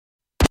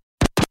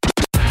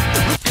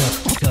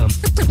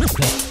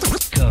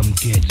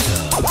Get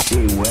up.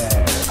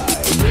 Beware,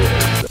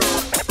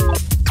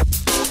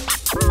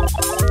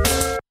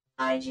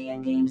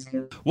 IGN Game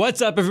Scoop.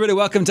 What's up, everybody?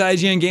 Welcome to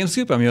IGN Game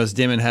Scoop. I'm your host,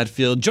 Damon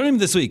Hatfield. Joining me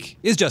this week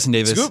is Justin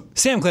Davis, Scoop.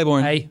 Sam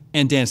Claiborne, Hey.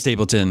 and Dan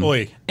Stapleton.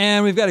 Oi.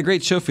 And we've got a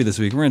great show for you this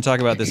week. We're going to talk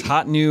about this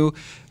hot new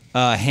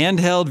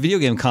handheld video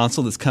game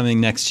console that's coming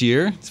next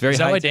year. It's very Is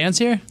that high why Dan's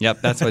here? Yep,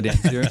 that's why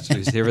Dan's here. So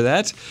he's here for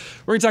that.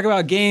 We're going to talk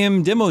about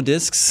game demo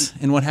discs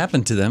and what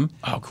happened to them.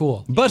 Oh,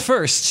 cool. But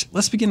first,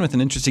 let's begin with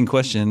an interesting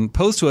question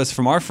posed to us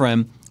from our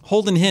friend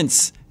Holden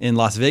Hintz in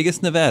Las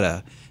Vegas,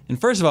 Nevada. And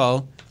first of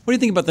all, what do you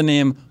think about the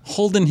name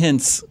Holden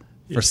Hintz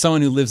for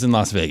someone who lives in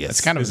Las Vegas?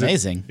 It's kind of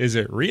amazing. Is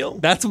it real?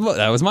 That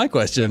was my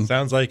question.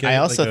 Sounds like I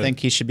also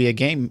think he should be a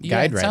game Yeah,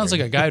 guide it writer. sounds like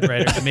a guide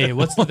writer to me.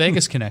 What's the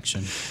Vegas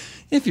connection?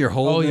 If you're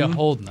Holden. Oh, yeah,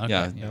 Holden.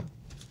 Okay. Yeah.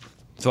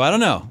 So I don't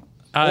know.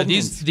 Holden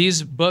Hintz.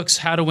 These books,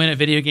 How to Win at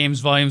Video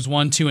Games, volumes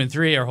 1, 2, and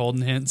 3, are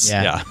Holden Hints.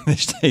 Yeah. Yeah,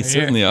 they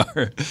certainly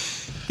are.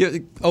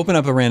 Open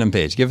up a random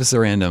page. Give us a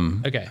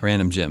random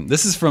gem.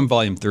 This is from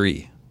volume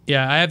 3.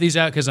 Yeah, I have these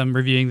out because I'm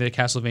reviewing the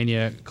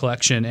Castlevania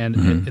collection,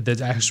 and it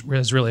has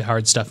really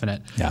hard stuff in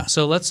it. Yeah.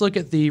 So let's look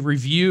at the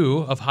review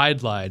of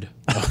Hydlide.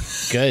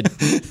 Good.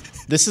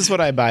 This is what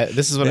I buy.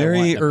 This is what I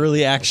Very want.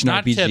 early action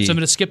Not RPG. tips. I'm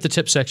going to skip the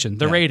tip section.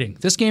 The rating.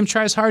 This game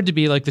tries hard to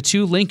be like the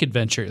two Link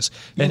adventures.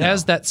 It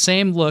has that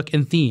same look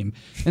and theme.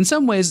 In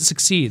some ways, it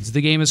succeeds.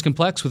 The game is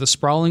complex with a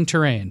sprawling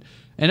terrain.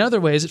 In other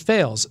ways, it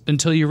fails.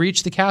 Until you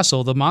reach the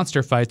castle, the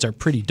monster fights are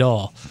pretty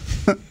dull.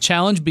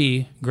 Challenge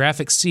B,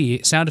 graphics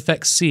C, sound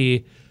effects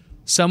C.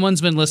 Someone's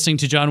been listening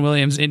to John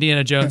Williams'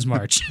 Indiana Jones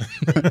March.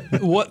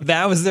 What?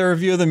 That was their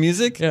review of the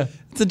music? Yeah.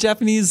 It's a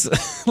Japanese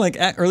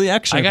early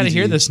action I got to RPG.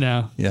 hear this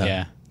now.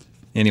 Yeah.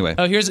 Anyway.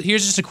 Oh, here's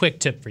just a quick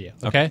tip for you.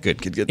 Okay.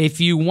 Good. If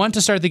you want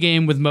to start the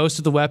game with most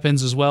of the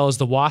weapons as well as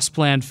the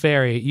Waspland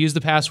Fairy, use the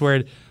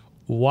password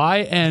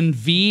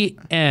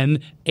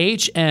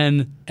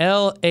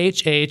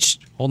YNVNHNLHH.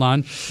 Hold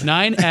on.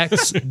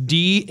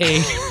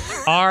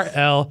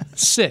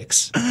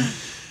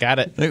 9XD8RL6. Got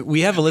it.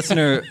 We have a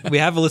listener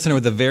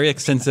with a very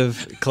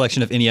extensive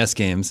collection of NES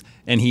games,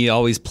 and he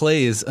always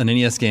plays an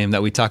NES game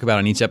that we talk about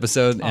on each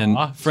episode. And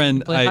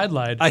friend, play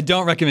Hydlide. I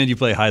don't recommend you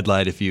play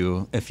Hydlide if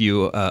you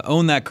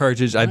own that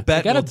cartridge. I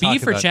bet Got a we'll B talk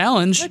for about-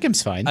 challenge. That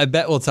game's fine. I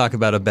bet we'll talk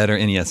about a better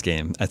NES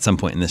game at some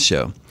point in this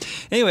show.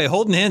 Anyway,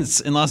 Holden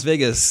Hintz in Las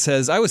Vegas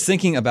says, I was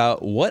thinking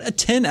about what a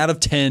 10 out of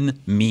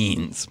 10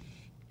 means.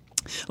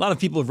 A lot of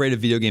people have rated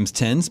video games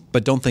 10s,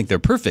 but don't think they're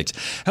perfect.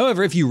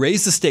 However, if you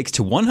raise the stakes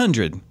to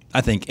 100,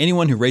 I think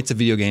anyone who rates a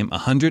video game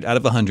 100 out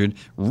of 100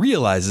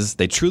 realizes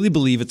they truly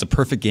believe it's a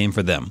perfect game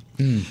for them.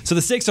 So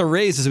the stakes are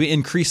raised as we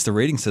increase the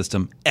rating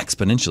system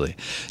exponentially.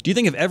 Do you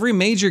think if every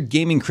major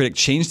gaming critic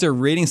changed their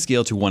rating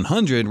scale to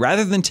 100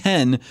 rather than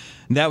 10,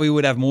 that we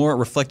would have more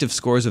reflective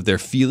scores of their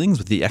feelings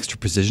with the extra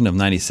precision of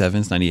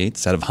 97s,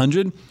 98s out of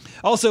 100?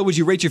 Also, would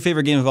you rate your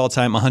favorite game of all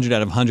time 100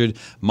 out of 100?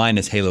 Mine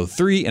is Halo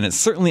 3, and it's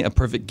certainly a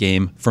perfect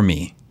game for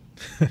me.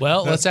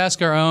 Well, let's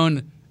ask our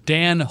own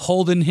Dan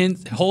Holden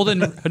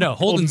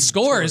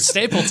Scores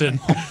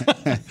Stapleton.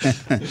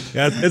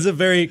 Yeah, it's a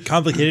very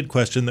complicated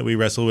question that we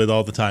wrestle with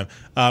all the time.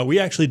 We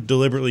actually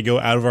deliberately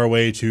go out of our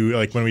way to,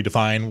 like, when we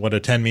define what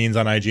a 10 means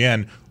on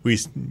IGN, we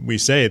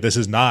say this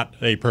is not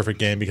a perfect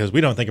game because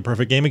we don't think a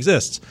perfect game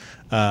exists.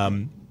 A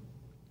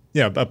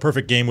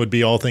perfect game would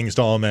be all things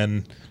to all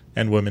men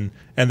and women,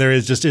 and there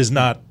doesn't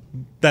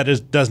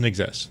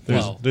exist.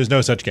 There's no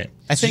such game.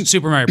 I think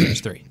Super Mario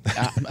Bros. 3.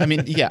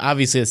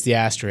 obviously it's the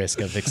asterisk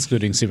of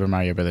excluding Super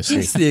Mario Bros. 3.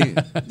 It's the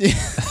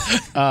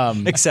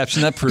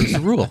exception that proves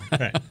the rule.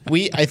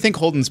 I think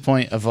Holden's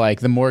point of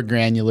like the more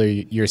granular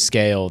your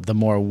scale, the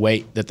more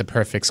weight that the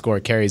perfect score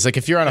carries. Like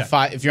if you're on a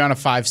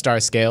 5-star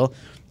scale,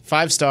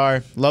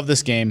 5-star, love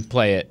this game,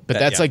 play it. But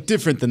that's like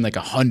different than like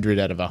 100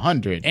 out of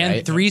 100. And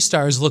right? 3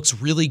 stars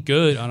looks really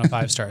good on a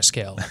 5-star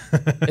scale.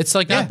 It's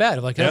like not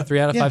bad. Like 3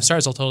 out of 5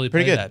 stars, I'll totally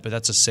play Pretty good. that. But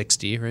that's a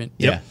 60, right?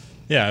 Yeah.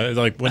 Yeah,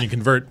 like when you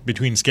convert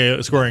between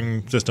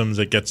scoring systems,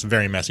 it gets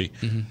very messy.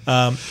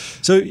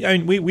 So I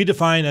mean, we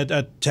define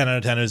a 10 out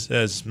of 10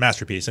 as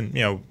masterpiece, and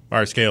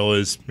our scale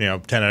is 10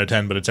 out of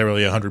 10, but it's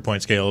really a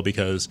 100-point scale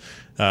because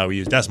we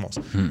use decimals.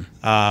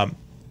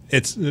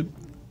 It's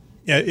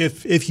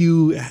if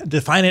you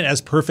define it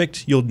as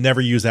perfect, you'll never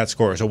use that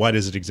score. So why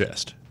does it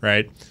exist,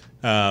 right?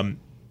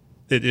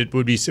 It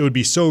would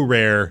be so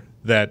rare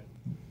that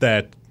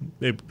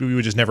we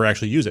would just never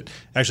actually use it.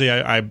 Actually,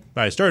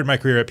 I started my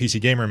career at PC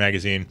Gamer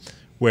magazine,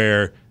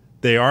 where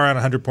they are on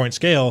a 100-point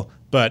scale,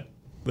 but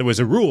there was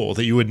a rule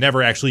that you would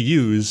never actually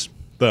use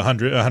the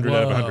 100 out of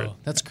 100.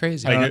 That's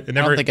crazy. I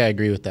don't think I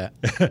agree with that.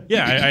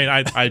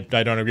 Yeah,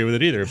 I don't agree with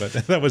it either. But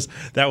that was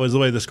the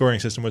way the scoring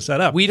system was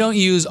set up. We don't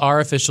use our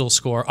official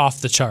score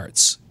off the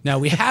charts. Now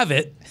we have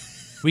it.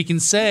 We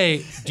can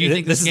say, do you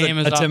think this game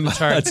is off the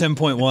charts? A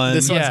 10.1.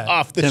 This one's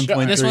off the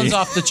chart. This one's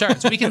off the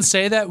charts. We can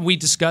say that, we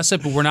discuss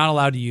it, but we're not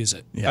allowed to use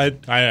it. I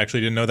actually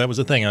didn't know that was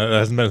a thing. It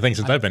hasn't been a thing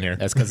since I've been here.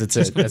 That's because it's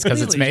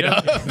made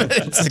up.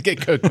 It's a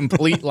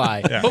complete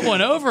lie. Put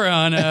one over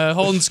on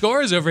Holden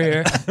Scores over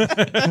here.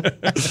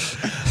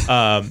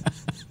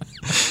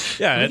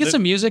 Yeah, Can we get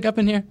some music up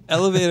in here?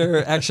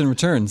 Elevator action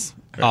returns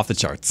off the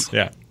charts.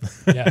 Yeah.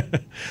 Yeah.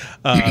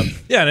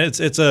 Yeah, and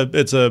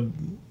it's a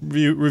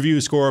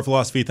review score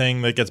philosophy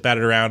thing that gets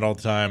batted around all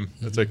the time.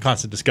 It's a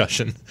constant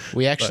discussion.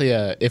 We actually,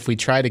 if we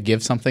try to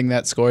give something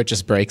that score, it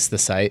just breaks the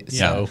site.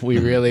 So we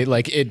really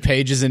it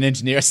pages an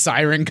engineer,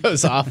 siren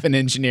goes off in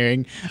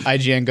engineering,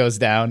 IGN goes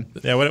down.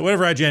 Yeah,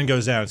 whatever IGN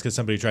goes down, it's because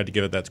somebody tried to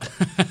give it that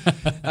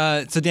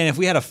score. So Dan, if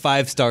we had a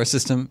 5-star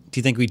system, do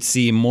you think we'd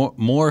see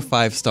more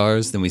 5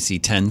 stars than we see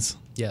 10s?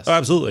 Yes. Oh,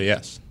 absolutely,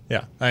 yes.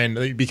 Yeah,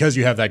 and because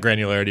you have that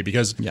granularity,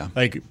 because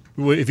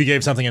if you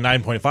gave something a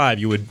 9.5,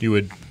 you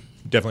would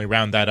definitely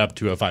round that up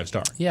to a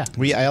 5-star. Yeah.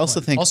 I also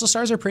think Also,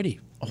 stars are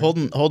pretty.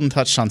 Holden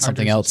touched on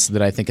something else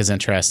that I think is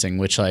interesting,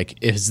 which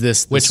is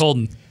this Which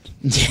Holden?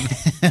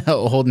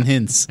 Holden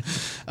hints.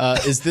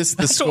 Is this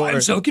the Oh, score?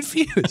 I'm so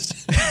confused.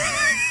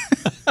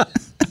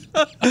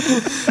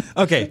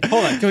 Okay,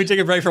 hold on. Can we take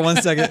a break for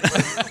 1 second?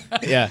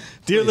 Yeah.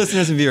 Dear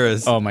listeners and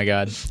viewers, Oh my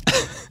God.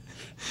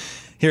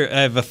 here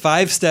I have a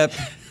 5-step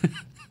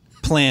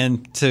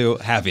plan to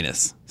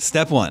happiness.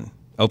 Step 1,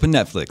 open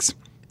Netflix.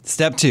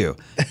 Step 2,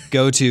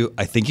 go to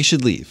I Think You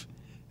Should Leave.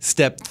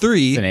 Step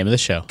 3, The name of the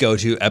show. go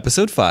to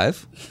episode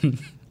 5.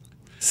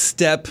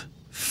 Step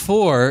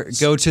 4,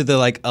 go to the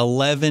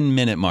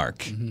 11-minute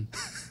mark.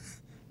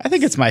 I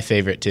think it's my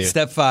favorite too.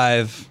 Step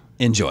 5,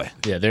 enjoy.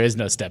 Yeah, there is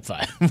no step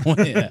 5.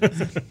 Yeah.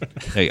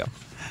 There you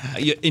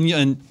go.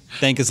 And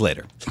thank us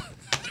later.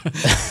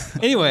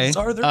 Anyway,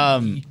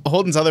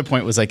 Holden's other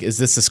point was is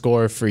this a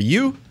score for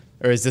you?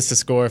 Or is this a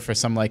score for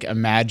some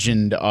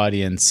imagined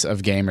audience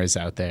of gamers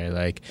out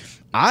there?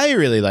 I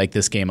really like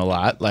this game a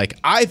lot.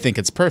 I think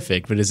it's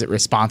perfect, but is it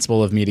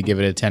responsible of me to give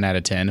it a 10 out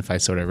of 10 if I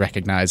sort of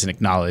recognize and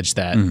acknowledge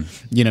that,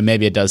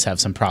 maybe it does have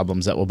some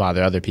problems that will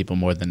bother other people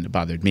more than it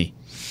bothered me?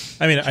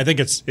 I mean, I think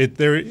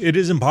it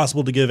is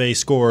impossible to give a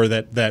score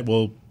that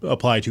will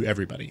apply to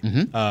everybody.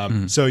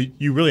 So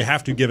you really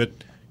have to give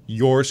it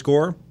your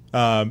score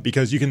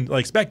because you can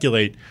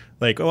speculate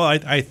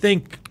I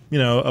think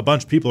a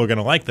bunch of people are going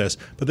to like this,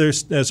 but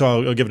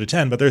so I'll give it a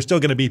 10. But there's still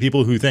going to be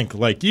people who think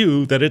like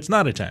you that it's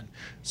not a 10.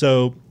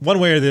 So one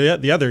way or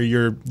the other,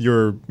 you're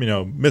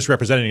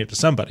misrepresenting it to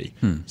somebody.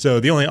 So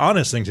the only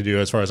honest thing to do,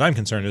 as far as I'm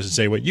concerned, is to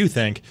say what you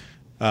think.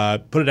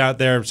 Put it out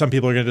there. Some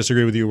people are going to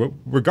disagree with you,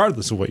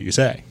 regardless of what you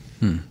say.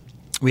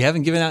 we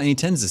haven't given out any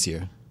 10s this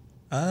year.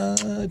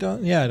 I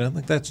don't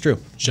think that's true.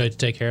 Should I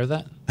take care of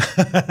that?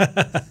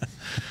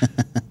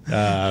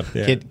 Yeah.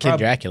 Kid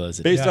Dracula's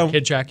it. Based on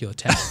Kid Dracula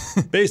 10.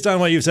 based on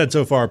what you've said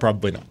so far,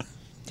 probably not.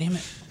 Damn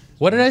it.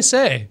 What did I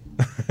say?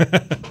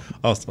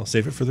 I'll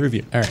save it for the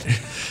review. All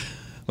right.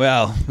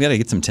 Well, we got to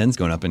get some 10s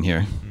going up in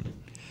here.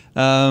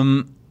 All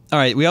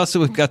right, we've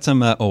got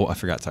some. I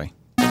forgot. Sorry.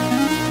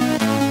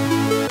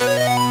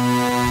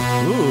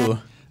 Ooh,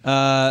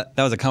 That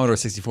was a Commodore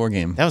 64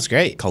 game that was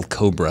great. called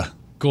Cobra.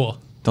 Cool.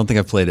 Don't think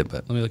I've played it,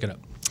 but Let me look it up.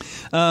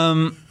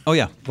 oh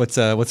yeah. What's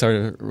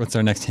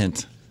our next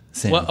hint?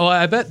 Sam? Well,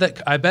 I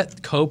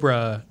bet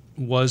Cobra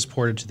was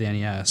ported to the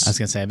NES. I was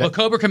gonna say, I bet- Well,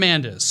 Cobra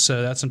Command is,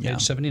 so that's on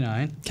page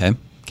 79. Okay.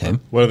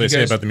 What do they You say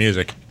guys- about the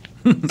music?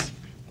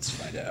 Let's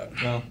find out.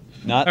 Well,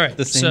 not All right.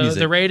 the same So music.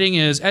 the rating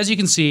is, as you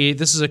can see,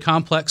 this is a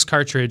complex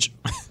cartridge.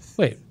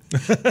 Wait.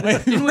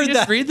 Didn't we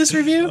just read this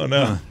review? Oh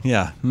no.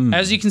 Yeah.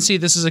 As you can see,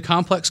 this is a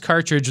complex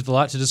cartridge with a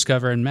lot to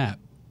discover and map.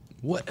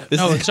 What?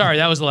 Oh, sorry,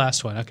 that was the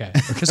last one. Okay,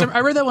 because I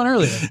read that one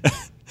earlier.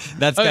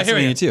 That's Okay, here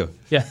we Castlevania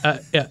go.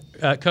 too.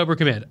 Yeah. Cobra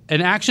Command,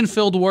 an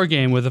action-filled war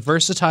game with a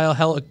versatile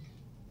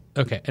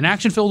an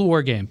action-filled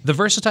war game. The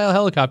versatile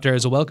helicopter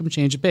is a welcome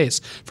change of pace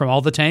from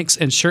all the tanks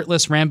and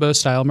shirtless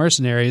Rambo-style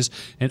mercenaries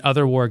in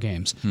other war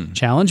games.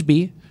 Challenge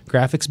B,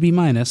 graphics B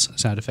minus,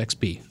 sound effects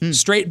B.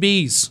 Straight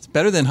Bs.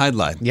 Better than Hide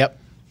Lie. Yep.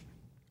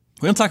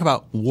 We don't talk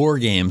about war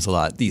games a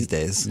lot these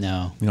days.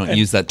 No. We don't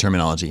use that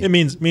terminology. It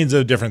means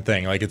a different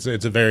thing. Like it's a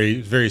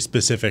very very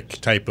specific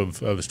type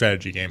of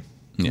strategy game.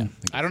 Yeah.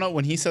 I don't know.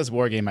 When he says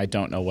war game, I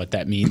don't know what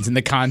that means in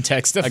the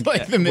context of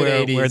the mid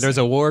where, 80s. where there's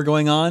a war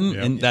going on,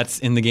 Yeah. and that's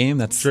in the game.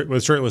 That's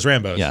With shirtless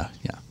Rambos. yeah,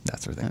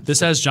 that sort of thing. This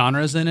has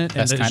genres in it, and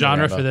Best the kind of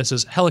genre Rambo. for this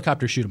is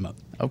helicopter shoot 'em up.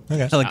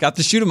 Okay.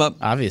 Helicopter shoot 'em up.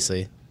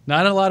 Obviously.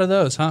 Not a lot of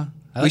those, huh?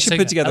 We should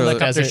put together a-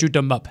 helicopter There's- shoot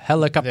 'em up.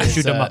 Helicopter there's,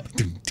 shoot 'em up.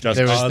 Just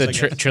There was Cause, the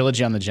I guess.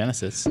 trilogy on the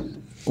Genesis.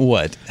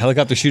 What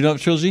helicopter shoot 'em up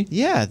trilogy?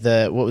 Yeah,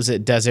 what was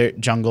it? Desert,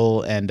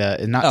 Jungle, and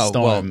not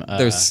Storm.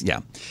 there's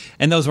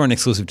and those weren't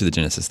exclusive to the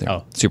Genesis. They're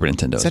Oh. Super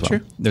Nintendo. Is that as well.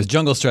 true? There's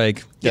Jungle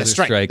Strike, Yeah,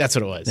 Desert Strike, that's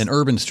what it was. and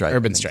Urban Strike.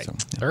 Urban I think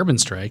Strike. so, Urban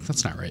Strike.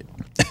 That's not right.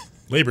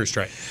 Labor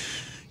strike.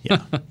 We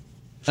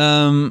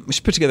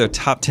should put together a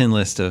top 10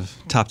 list of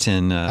top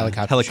 10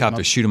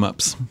 helicopter shoot 'em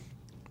ups.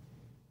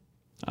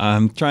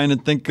 I'm trying to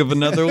think of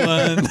another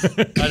one.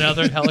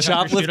 Another helicopter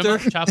shoot 'em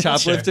up. Choplifter?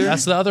 Choplifter?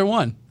 That's the other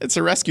one. It's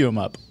a rescue 'em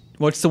up.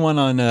 What's the one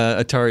on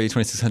Atari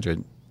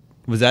 2600?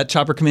 Was that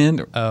Chopper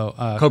Command?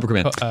 Cobra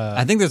Command.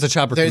 I think there's a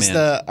Chopper There's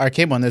Command. the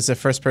arcade one. There's the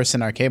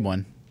first-person arcade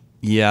one.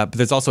 Yeah, but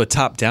there's also a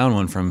top-down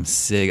one from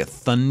Sega.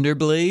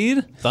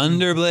 Thunderblade?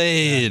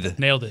 Thunderblade.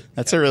 Nailed it.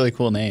 That's a really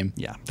cool name.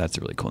 Yeah, that's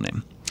a really cool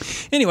name.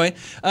 Anyway,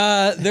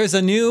 there's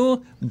a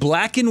new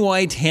black and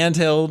white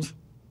handheld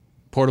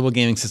portable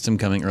gaming system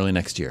coming early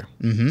next year.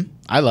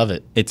 I love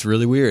it. It's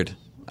really weird.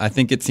 I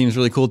think it seems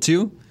really cool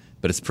too,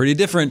 but it's pretty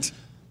different.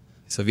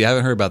 So if you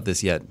haven't heard about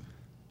this yet,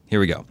 here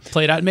we go.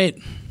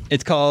 Play.mate.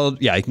 It's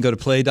called, you can go to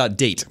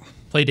play.date.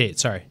 Playdate,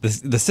 sorry.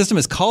 The system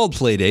is called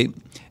Playdate,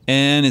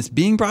 and it's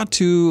being brought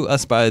to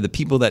us by the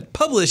people that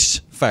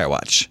published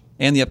Firewatch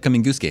and the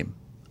upcoming Goose Game,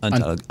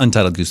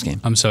 Untitled Goose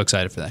Game. I'm so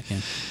excited for that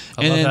game.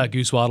 I And love then- that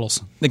Goose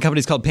Waddles. The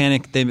company's called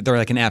Panic. They're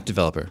like an app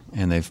developer,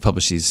 and they've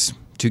published these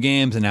 2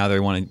 games, and now they're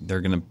going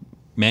to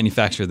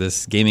manufacture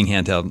this gaming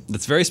handheld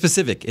that's very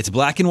specific. It's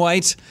black and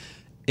white.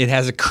 It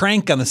has a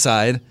crank on the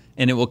side,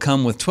 and it will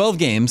come with 12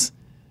 games,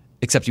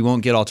 except you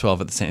won't get all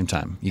 12 at the same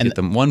time. You get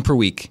them one per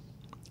week.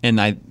 And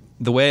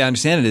the way I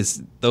understand it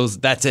is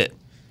that's it.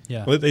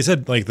 Yeah. Well, they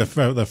said like the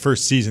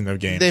first season of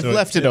games. They've so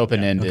left it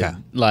open-ended. Okay.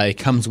 Like,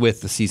 Comes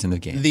with the season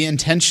of games. the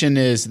intention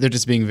is they're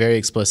just being very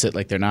explicit.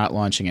 Like, they're not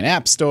launching an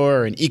app store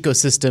or an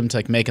ecosystem to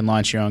like make and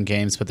launch your own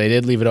games, but they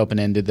did leave it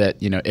open-ended that,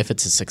 if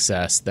it's a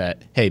success,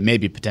 that hey,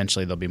 maybe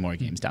potentially there'll be more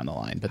games down the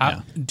line.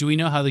 But Do we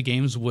know how the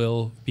games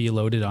will be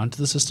loaded onto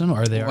the system?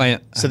 Or are they?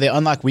 so they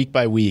unlock week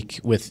by week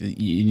with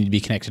you need to be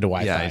connected to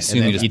Wi-Fi, Yeah, I and assume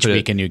then you just each put it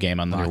week a new game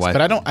unlocks.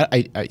 Wi-Fi.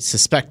 But I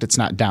suspect it's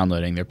not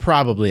downloading. They're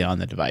probably on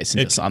the device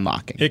and just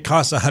unlocking. It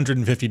costs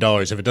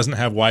 $150. If it doesn't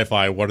have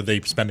Wi-Fi, what are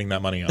they spending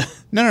that money on?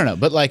 No.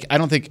 But like, I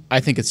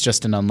think it's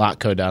just an unlock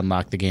code to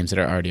unlock the games that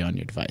are already on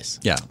your device.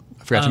 Yeah.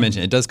 I forgot to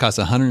mention, it does cost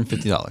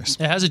 $150.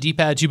 It has a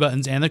D-pad, 2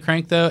 buttons, and the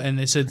crank though. And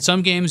they said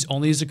some games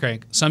only use the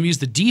crank. Some use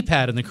the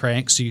D-pad and the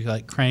crank, so you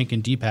like crank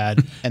and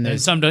D-pad.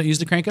 and some don't use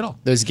the crank at all.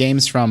 There's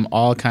games from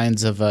all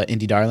kinds of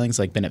indie darlings,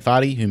 like Bennett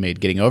Foddy, who made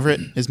Getting Over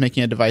It, is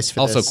making a device for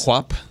Also, this.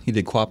 Quap. He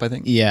did Quap, I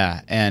think.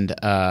 Yeah, and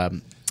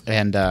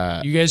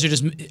You guys are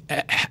just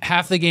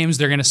half the games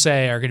they're going to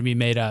say are going to be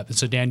made up. And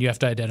so Dan, you have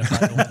to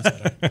identify the ones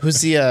that are.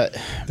 who's the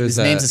his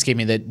a- name's escaping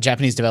me? The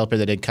Japanese developer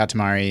that did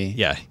Katamari.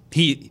 Yeah.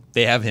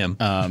 They have him.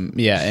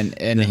 Yeah,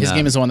 and his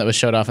game is the one that was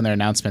showed off in their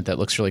announcement that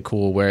looks really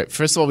cool. Where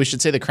first of all, we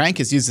should say the crank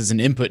is used as an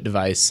input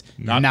device,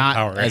 Not to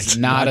power it.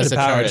 not as to a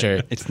power it.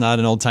 charger. It's not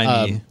an old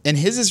timey. And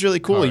his is really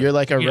cool. You're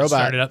like a You just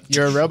robot. start it up.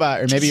 You're a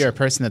robot, or maybe you're a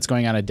person that's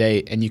going on a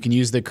date, and you can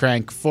use the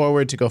crank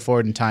forward to go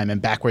forward in time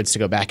and backwards to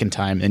go back in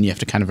time, and you have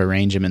to kind of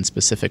arrange them in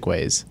specific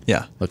ways.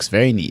 Yeah. Looks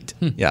very neat.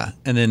 Yeah.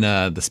 And then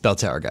the Spell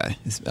Tower guy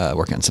is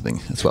working on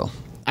something as well.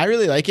 I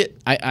really like it.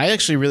 I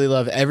actually really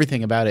love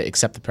everything about it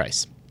except the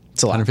price.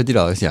 It's a lot.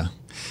 $150. Yeah.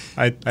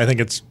 I think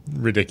it's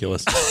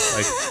ridiculous.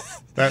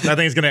 Like that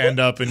thing's going to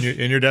end up in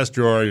your desk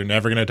drawer. You're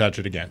never going to touch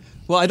it again.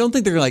 Well, I don't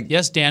think they're like.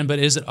 Yes, Dan, but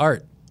is it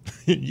art?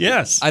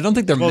 Yes. I don't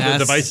think they're well, mass.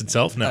 the device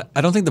itself, no.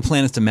 I don't think the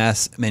plan is to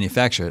mass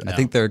manufacture it. I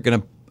think they're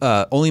going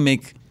to only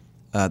make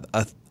an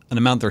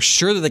amount they're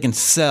sure that they can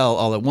sell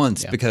all at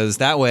once, because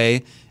that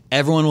way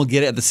everyone will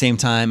get it at the same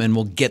time and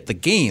will get the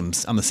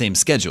games on the same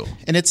schedule.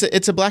 And it's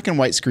a black and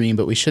white screen,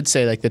 but we should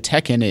say like the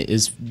tech in it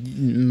is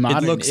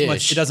modern.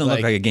 It doesn't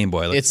look like a Game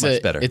Boy. It looks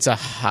much better. It's a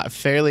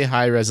fairly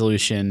high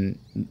resolution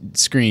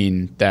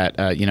screen that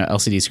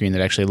LCD screen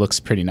that actually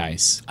looks pretty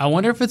nice. I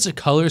wonder if it's a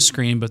color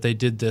screen, but they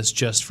did this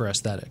just for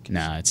aesthetic.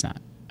 No, it's not.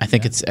 I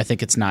think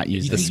it's not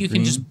used. You think you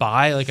can just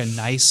buy like a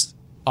nice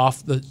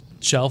off the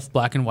shelf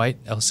black and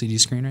white LCD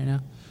screen right now?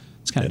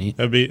 It's kind of neat.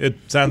 It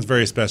sounds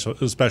very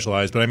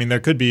specialized, but I mean there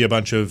could be a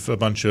bunch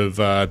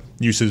of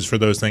uses for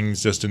those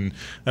things just in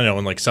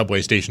in like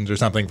subway stations or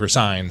something for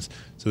signs.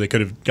 So they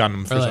could have gotten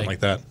them for something like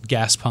that.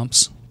 Gas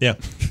pumps. Yeah.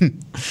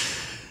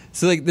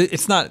 So like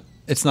it's not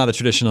a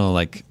traditional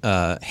like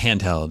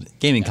handheld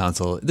gaming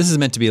console. This is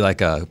meant to be like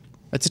a.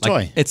 It's a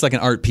toy. It's like an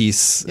art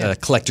piece,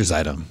 collector's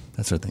item,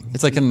 that sort of thing.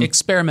 It's like an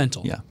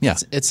Experimental. yeah.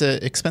 It's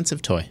an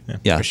expensive toy.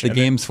 Yeah, for sure. the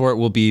games for it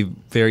will be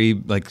very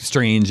like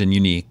strange and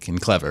unique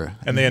and clever.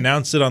 And they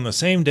announced it on the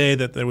same day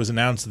that it was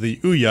announced that the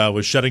Ouya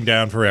was shutting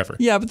down forever.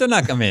 Yeah, but they're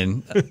not. I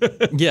mean,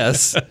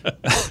 yes.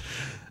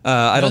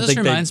 I don't This think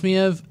reminds me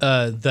of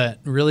that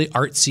really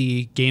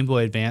artsy Game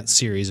Boy Advance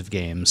series of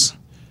games.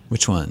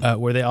 Which one?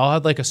 Where they all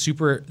had like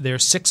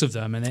there's 6 of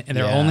them, and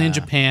they're only in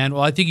Japan.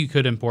 Well, I think you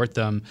could import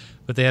them,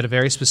 but they had a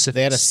very specific.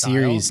 They had a style,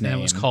 series and name.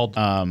 it was called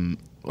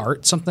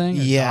Art something.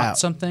 Or Dot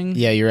something.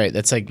 Yeah, you're right.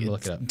 That's like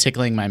look it up.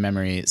 tickling my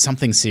memory.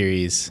 Something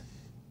series.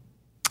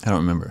 I don't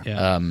remember.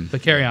 Yeah.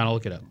 But carry on. I'll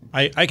look it up.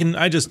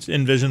 I just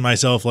envision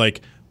myself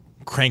like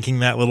cranking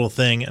that little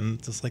thing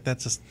and just like that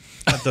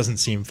doesn't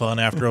seem fun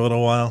after a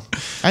little while. I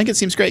think it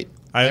seems great.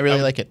 I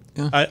really like it.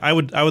 I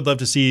would love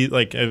to see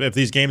like if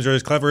these games are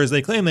as clever as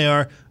they claim they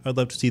are, I would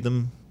love to see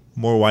them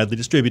more widely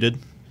distributed.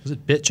 Was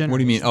it Bit Generation? What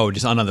do you mean? Oh,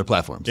 just on other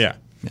platforms? Yeah.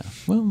 Yeah.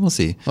 Well, we'll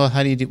see. Well,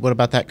 how do you do? What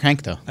about that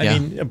crank though? I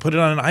mean, put it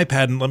on an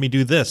iPad and let me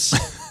do this.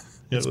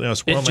 Swirl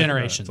my-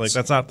 Generations. Like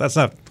that's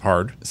not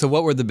hard. So,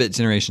 what were the Bit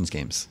Generations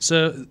games?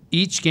 So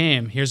each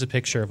game, here's a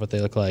picture of what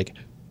they look like.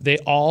 They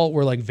all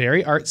were like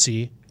very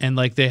artsy, and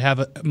like they have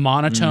a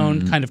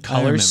monotone kind of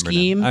color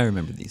scheme. I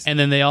remember these. And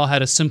then they all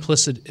had a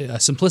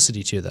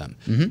simplicity to them,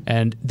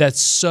 and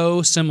that's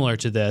so similar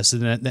to this.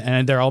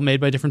 And they're all made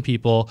by different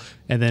people.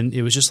 And then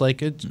it was just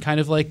like a kind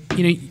of like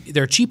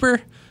they're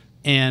cheaper,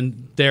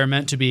 and they're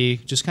meant to be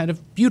just kind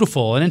of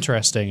beautiful and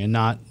interesting and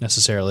not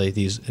necessarily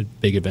these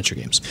big adventure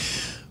games.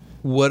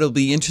 What'll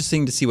be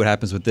interesting to see what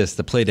happens with this,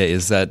 the Playdate,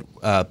 is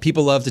that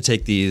people love to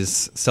take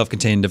these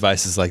self-contained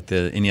devices like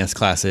the NES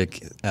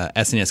Classic,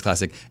 SNES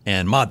Classic,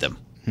 and mod them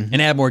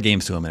and add more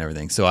games to them and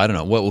everything. So I don't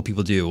know. What will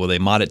people do? Will they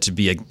mod it to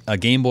be a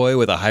Game Boy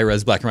with a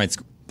high-res black and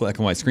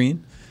white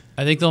screen?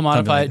 I think they'll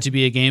modify it to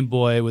be a Game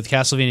Boy with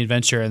Castlevania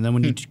Adventure, and then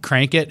when you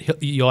crank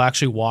it, you'll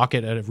actually walk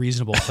it at a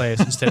reasonable pace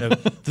instead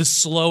of the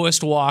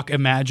slowest walk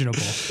imaginable.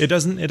 It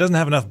doesn't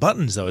have enough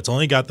buttons though. It's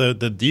only got the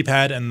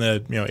D-pad and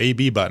the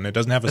A/B button. It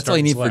doesn't have a That's all start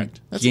you and need select.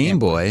 for Game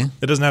Boy.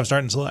 It doesn't have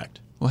start and select.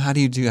 Well, how do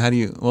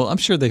you? Well, I'm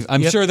sure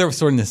they're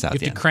sorting this out.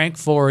 You have to crank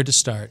forward to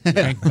start,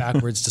 crank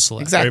backwards to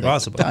select. Exactly. Very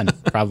possible. Done.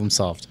 Problem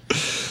solved.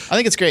 I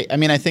think it's great. I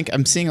mean, I think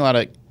I'm seeing a lot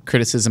of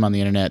criticism on the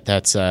internet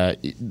that's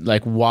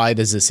like, why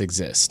does this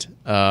exist?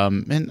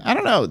 And I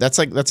don't know. That's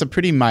a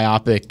pretty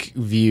myopic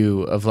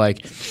view of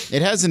like,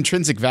 it has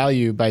intrinsic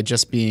value by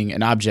just being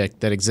an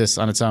object that exists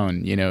on its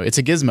own. You know, it's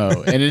a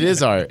gizmo and it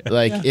is art.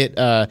 Like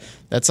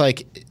that's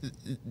like,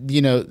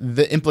 you know,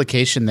 the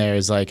implication there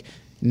is like,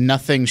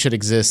 nothing should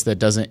exist that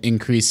doesn't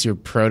increase your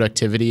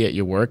productivity at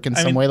your work in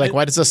some way. Like,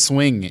 why does a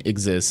swing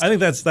exist? I think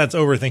that's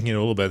overthinking it a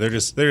little bit. They're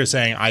just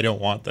saying, I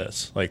don't want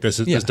this. Like this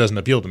doesn't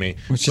appeal to me,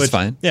 which is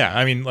fine. Yeah,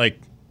 I mean, like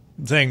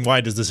saying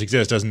why does this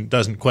exist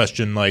doesn't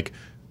question like,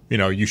 you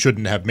know, you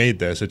shouldn't have made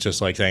this. It's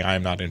just like saying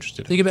I'm not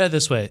interested. Think about it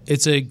this way.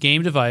 It's a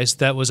game device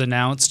that was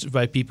announced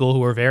by people who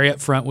were very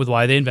upfront with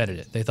why they invented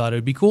it. They thought it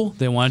would be cool.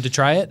 They wanted to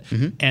try it.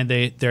 And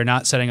they're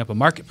not setting up a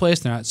marketplace.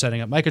 They're not setting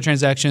up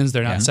microtransactions.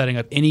 They're not setting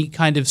up any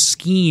kind of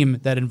scheme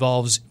that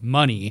involves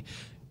money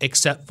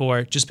except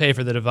for just pay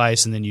for the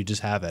device and then you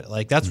just have it.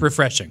 Like, that's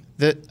refreshing.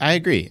 I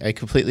agree. I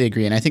completely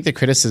agree. And I think the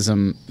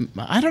criticism,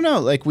 I don't know,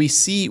 like we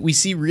see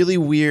really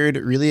weird,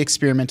 really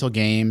experimental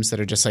games that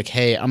are just like,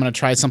 hey, I'm going to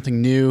try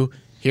something new.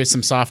 Here's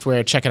some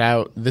software, check it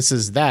out. This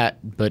is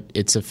that, but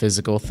it's a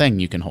physical thing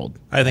you can hold.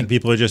 I think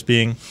people are just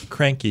being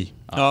cranky.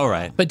 All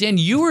right. But Dan,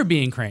 you were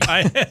being cranky.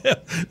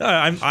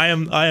 I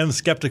am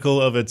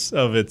skeptical of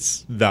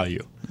its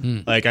value.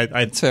 Like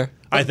It's fair.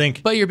 I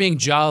think. But you're being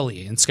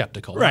jolly and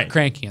skeptical, Right. not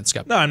cranky and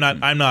skeptical. No,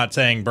 I'm not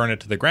saying burn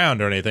it to the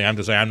ground or anything. I'm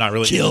just saying I'm not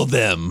really Kill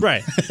them.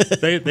 Right.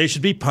 They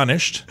should be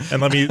punished.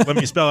 And let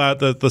me spell out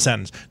the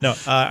sentence. No,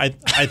 I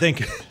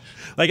think.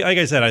 Like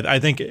I said, I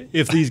think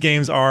if these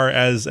games are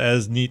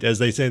as neat as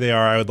they say they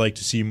are, I would like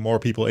to see more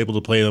people able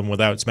to play them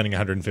without spending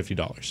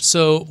 $150.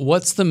 So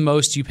what's the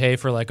most you pay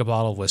for like a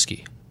bottle of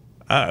whiskey?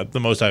 The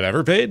most I've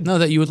ever paid? No,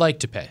 that you would like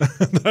to pay.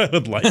 I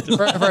would like to.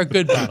 for a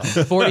good bottle.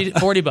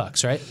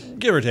 $40, right?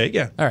 Give or take,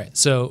 yeah. All right.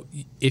 So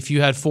if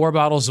you had 4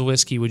 bottles of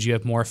whiskey, would you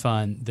have more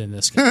fun than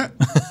this game?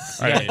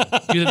 Right.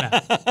 Do the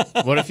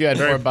math. What if you had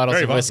 4 bottles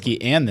very of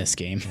whiskey and this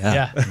game?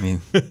 Yeah. I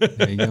mean,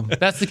 there you go.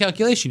 That's the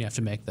calculation you have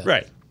to make then.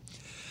 Right.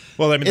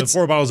 Well, I mean, the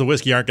 4 bottles of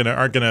whiskey aren't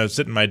gonna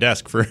sit in my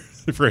desk for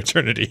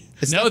eternity.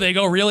 No, they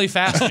go really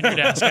fast on your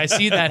desk. I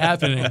see that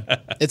happening.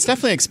 It's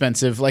definitely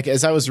expensive. Like,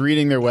 as I was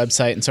reading their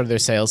website and sort of their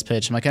sales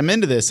pitch, I'm like, I'm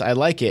into this. I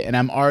like it. And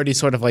I'm already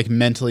sort of like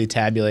mentally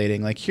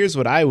tabulating, like, here's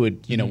what I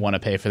would, want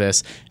to pay for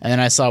this. And then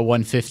I saw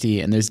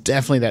 150, and there's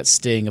definitely that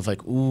sting of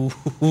like,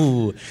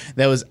 ooh,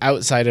 that was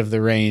outside of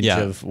the range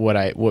of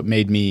what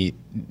made me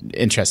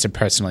interested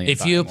personally.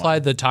 If you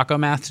applied the taco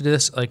math to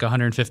this, like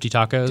 150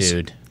 tacos.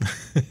 dude.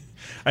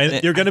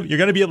 You're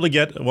gonna be able to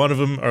get one of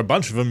them or a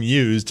bunch of them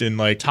used in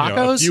like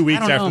Tacos? a few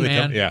weeks I don't after know,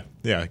 they come. man.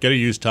 Yeah, get a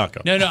used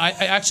taco. No, I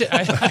actually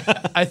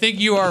I think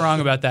you are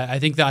wrong about that. I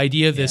think the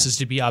idea of this is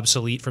to be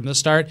obsolete from the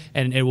start,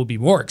 and it will be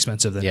more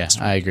expensive than this.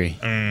 I agree.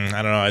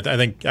 I don't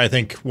know. I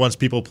think once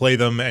people play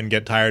them and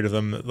get tired of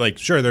them, like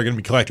sure, there are going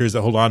to be collectors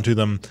that hold on to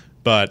them,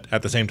 but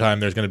at the same time,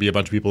 there's going to be a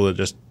bunch of people that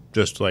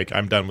just like,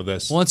 I'm done with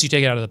this. Once you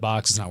take it out of the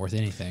box, it's not worth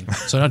anything.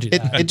 So don't do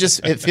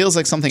that. It feels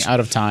like something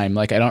out of time.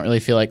 Like, I don't really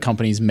feel like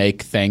companies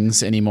make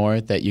things anymore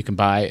that you can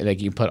buy,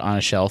 like you put on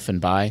a shelf and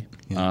buy.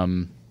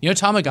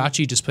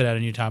 Tamagotchi just put out a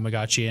new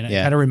Tamagotchi, and it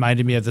Yeah. kind of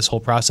reminded me of this whole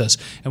process.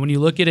 And when you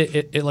look at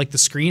it like the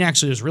screen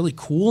actually is really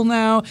cool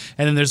now,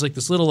 and then there's like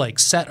this little like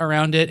set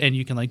around it, and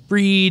you can like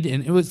breed,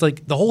 and it was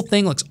like the whole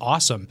thing looks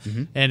awesome,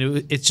 and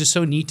it's just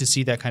so neat to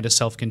see that kind of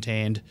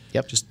self-contained.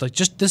 Yep. Just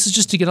this is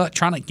just to get an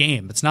electronic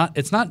game. It's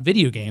not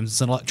video games.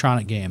 It's an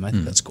electronic game. I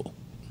think that's cool.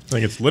 I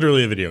think it's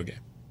literally a video game.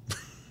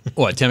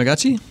 What,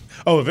 Tamagotchi?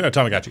 Oh,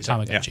 Tamagotchi.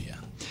 Tamagotchi, yeah.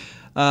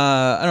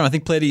 I don't know. I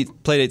think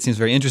Playdate seems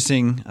very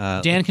interesting.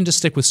 Dan can just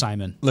stick with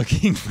Simon.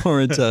 Looking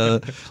forward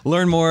to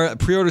learn more.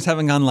 Pre-orders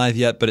haven't gone live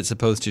yet, but it's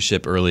supposed to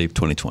ship early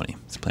 2020.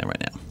 It's the plan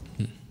right now.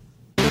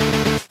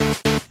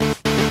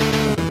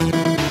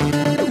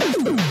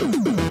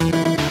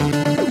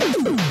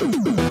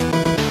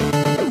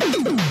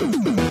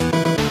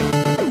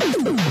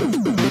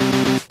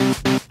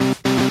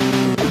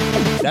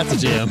 That's a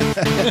jam.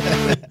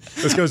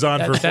 This goes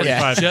on for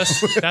 45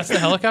 minutes. That's the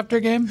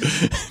helicopter game?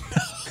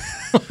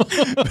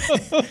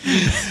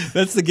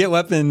 That's the get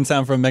weapon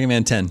sound from Mega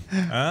Man 10.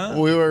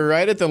 We were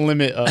right at the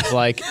limit of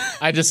like,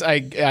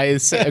 I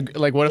said,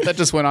 like, what if that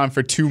just went on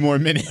for 2 more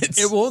minutes?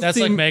 It won't That's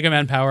like seem, Mega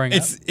Man powering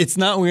up. it's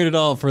not weird at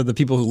all for the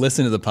people who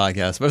listen to the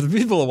podcast, but for the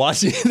people who are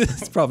watching it,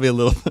 it's probably a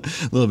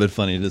little bit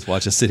funny to just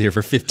watch us sit here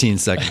for 15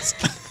 seconds.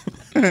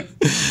 But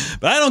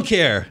I don't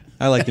care.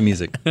 I like the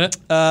music.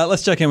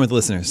 Let's check in with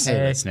listeners.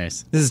 Hey,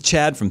 listeners. This is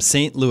Chad from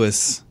St.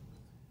 Louis.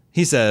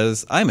 He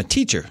says, I'm a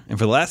teacher, and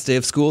for the last day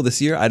of school this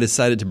year, I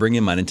decided to bring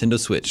in my Nintendo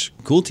Switch.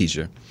 Cool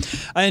teacher.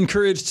 I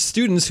encouraged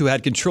students who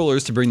had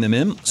controllers to bring them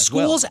in as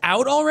well. School's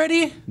out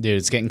already? Dude,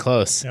 it's getting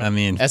close. I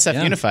mean, SF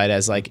yeah. Unified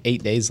has like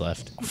 8 days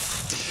left.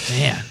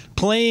 Man.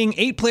 Playing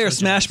 8-player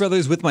Smash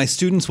Brothers with my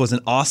students was an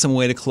awesome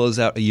way to close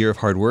out a year of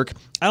hard work.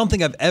 I don't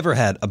think I've ever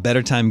had a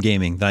better time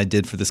gaming than I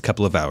did for this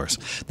couple of hours.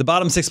 The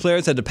bottom 6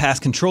 players had to pass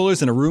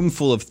controllers in a room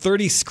full of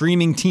 30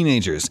 screaming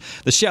teenagers.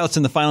 The shouts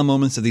in the final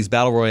moments of these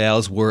battle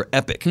royales were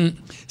epic.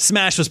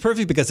 Smash was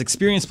perfect because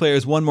experienced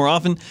players won more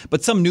often,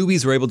 but some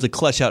newbies were able to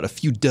clutch out a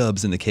few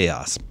dubs in the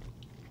chaos.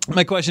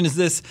 My question is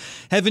this: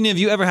 have any of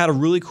you ever had a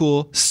really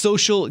cool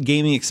social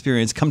gaming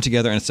experience come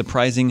together in a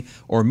surprising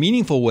or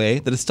meaningful way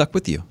that has stuck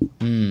with you?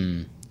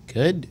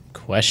 Good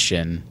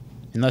question.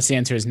 Unless the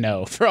answer is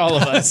no for all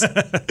of us.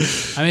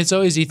 I mean, it's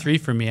always E3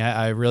 for me.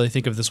 I really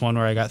think of this one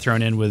where I got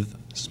thrown in with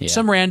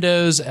some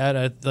randos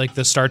at like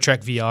the Star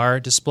Trek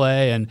VR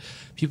display, and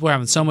people were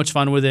having so much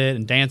fun with it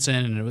and dancing,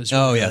 and it was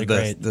really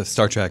great. The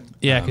Star Trek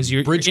Because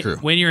you're Bridge Crew.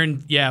 When you're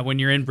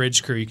in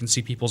Bridge Crew, you can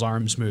see people's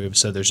arms move.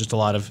 So there's just a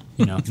lot of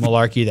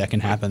malarkey that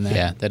can happen there.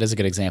 Yeah, that is a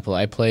good example.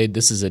 I played,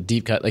 this is a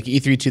deep cut, like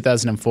E3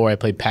 2004, I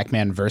played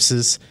Pac-Man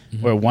Versus,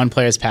 where one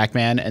player is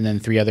Pac-Man and then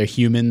 3 other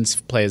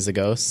humans play as the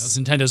ghosts. That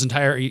was Nintendo's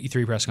entire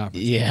E3 press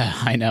conference. Yeah,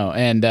 I know.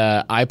 And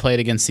I played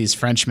against these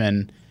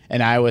Frenchmen,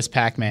 and I was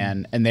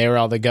Pac-Man, and they were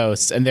all the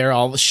ghosts, and they're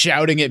all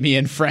shouting at me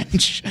in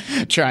French,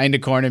 trying to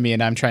corner me,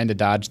 and I'm trying to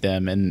dodge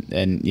them.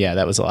 And yeah,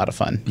 that was a lot of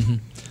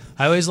fun.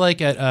 I always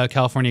like at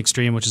California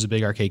Extreme, which is a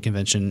big arcade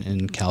convention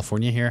in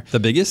California here.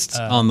 The biggest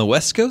on the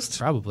West Coast?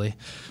 Probably.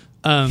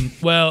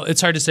 Well,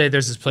 it's hard to say.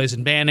 There's this place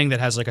in Banning that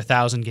has like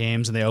 1,000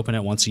 games, and they open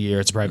it once a year.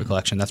 It's a private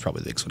collection. That's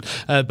probably the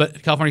biggest one.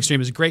 But California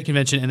Extreme is a great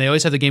convention, and they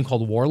always have the game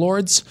called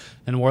Warlords.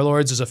 And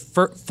Warlords is a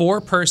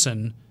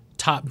 4-person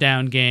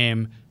top-down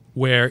game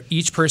where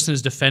each person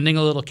is defending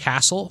a little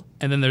castle,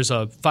 and then there's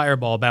a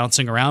fireball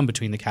bouncing around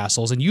between the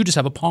castles, and you just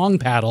have a Pong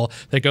paddle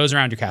that goes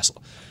around your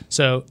castle.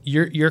 So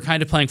you're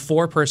kind of playing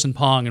 4-person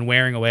Pong and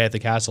wearing away at the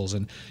castles.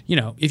 And,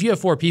 if you have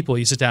 4 people,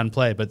 you sit down and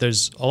play, but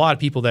there's a lot of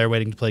people there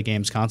waiting to play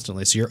games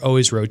constantly, so you're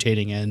always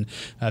rotating in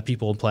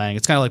people playing.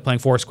 It's kind of like playing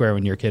Foursquare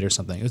when you're a kid or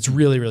something. It's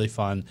really, really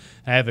fun.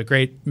 I have a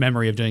great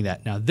memory of doing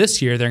that. Now,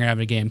 this year, they're going to have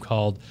a game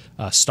called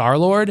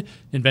Star-Lord,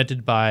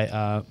 invented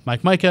by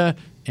Mike Micah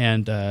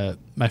and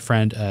my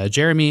friend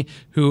Jeremy,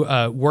 who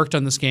worked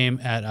on this game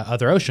at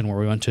Other Ocean, where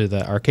we went to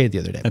the arcade the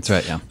other day. That's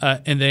right, yeah.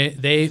 And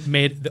they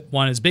made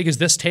one as big as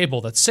this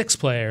table that's 6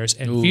 players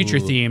and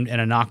future-themed,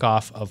 and a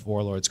knockoff of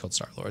Warlords called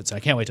Star-Lords. I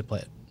can't wait to play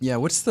it. Yeah,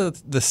 what's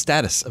the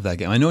status of that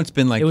game? I know it's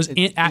been like... It was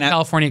at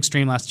California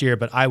Extreme last year,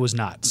 but I was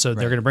not. So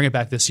they're going to bring it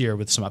back this year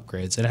with some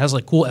upgrades. And it has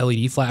like cool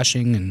LED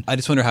flashing. And I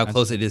just wonder how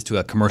close it is to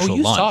a commercial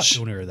you launch. saw it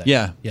when we were there.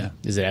 Yeah. Yeah.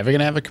 Is it ever going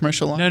to have a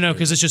commercial launch? No,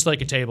 because it's just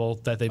like a table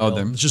that they built.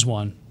 It's just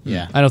one.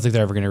 Yeah. I don't think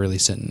they're ever going to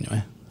release it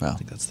anyway. Well, I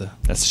think that's a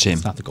shame.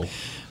 That's not the goal.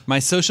 My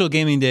social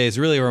gaming days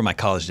really were my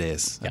college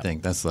days. I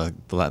think that's the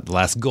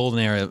last golden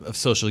era of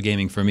social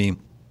gaming for me.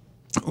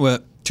 Well,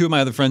 2 of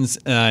my other friends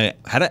and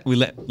I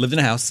lived in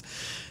a house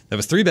that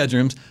was 3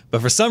 bedrooms,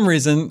 but for some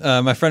reason,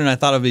 my friend and I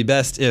thought it would be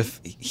best if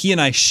he and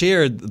I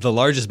shared the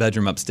largest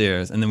bedroom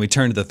upstairs, and then we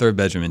turned the 3rd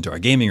bedroom into our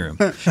gaming room.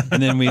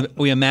 And then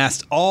we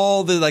amassed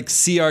all the like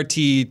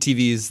CRT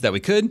TVs that we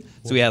could.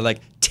 So we had like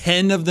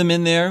 10 of them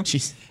in there.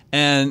 Jeez.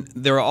 And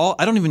they were all,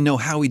 I don't even know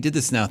how we did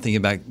this now, thinking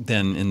back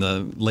then in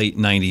the late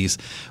 90s.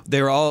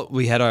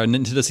 We had our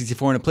Nintendo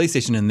 64 and a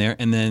PlayStation in there,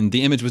 and then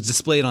the image was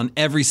displayed on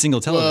every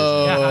single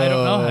television. Yeah, I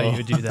don't know how you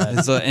would do that.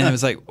 And it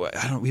was like,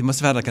 we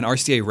must have had like an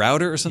RCA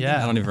router or something.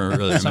 Yeah. I don't even really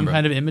remember. Some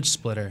kind of image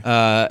splitter.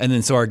 And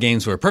then so our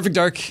games were Perfect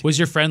Dark. Was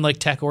your friend like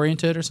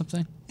tech-oriented or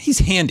something? He's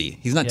handy.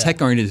 He's not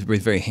tech-oriented, but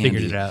he's very handy.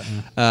 Figured it out.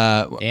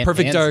 And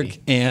Perfect Dark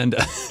fancy. and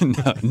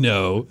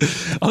no.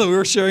 Although we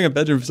were sharing a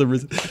bedroom for some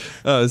reason.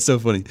 It's so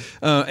funny.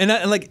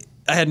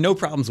 I had no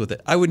problems with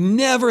it. I would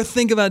never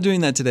think about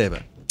doing that today,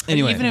 but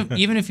anyway.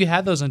 Even if you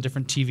had those on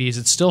different TVs,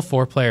 it's still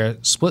 4-player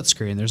split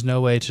screen. There's no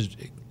way to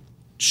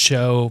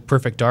show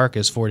Perfect Dark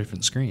as 4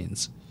 different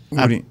screens.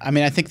 I mean,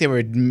 I think they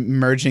were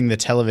merging the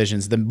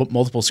televisions, the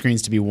multiple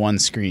screens, to be one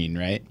screen,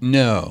 right?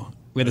 No.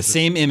 We had the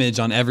same image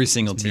on every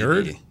single TV.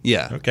 mirrored?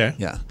 Yeah. Okay.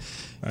 Yeah.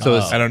 So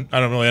I don't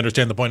really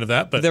understand the point of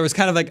that, but there was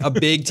kind of like a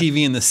big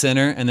TV in the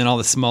center, and then all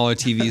the smaller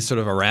TVs sort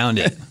of around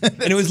it.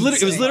 And it was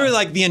literally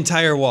like the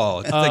entire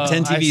wall. It's like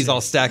 10 TVs all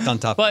stacked on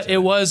top. But of each it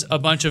other. was a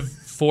bunch of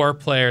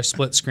 4-player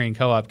split screen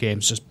co-op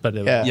games. But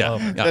it Yeah. Yeah.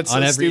 yeah. That's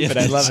On so every stupid.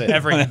 I love it.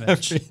 every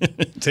image.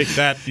 Take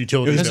that,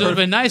 utility. Because it would have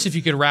been nice if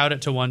you could route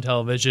it to one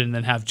television and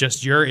then have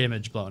just your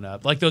image blown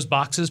up, like those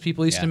boxes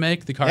people used to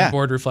make, the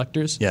cardboard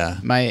reflectors. Yeah.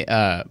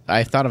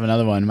 I thought of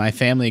another one. My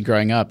family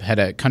growing up had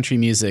a country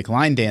music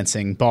line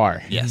dancing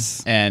bar.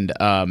 Yes. And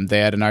they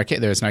had an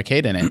arcade. There was an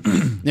arcade in it.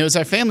 And it was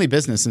our family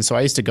business, and so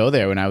I used to go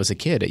there when I was a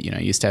kid. I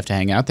used to have to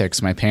hang out there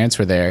because my parents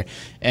were there,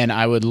 and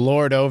I would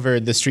lord over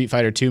the Street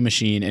Fighter II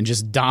machine and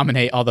just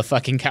dominate all the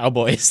fucking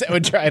cowboys that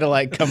would try to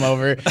like come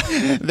over.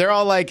 They're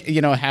all like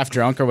half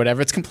drunk or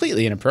whatever. It's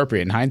completely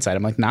inappropriate in hindsight.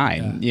 I'm like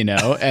 9,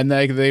 and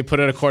they put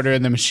a quarter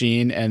in the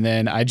machine, and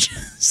then I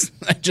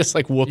just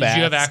like whoop Did ass.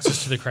 you have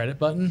access to the credit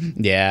button?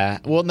 Yeah.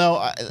 Well,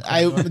 no,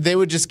 they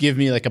would just give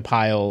me like a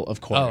pile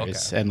of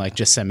quarters and like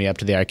just send me up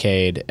to the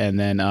arcade. And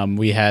then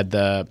we had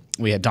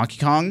Donkey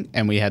Kong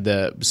and we had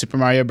the Super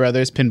Mario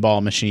Brothers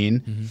pinball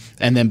machine.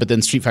 And but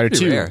then Street Fighter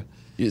Pretty 2. rare.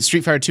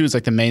 Street Fighter 2 is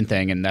like the main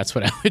thing, and that's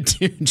what I would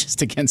do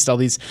just against all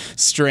these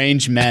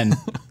strange men.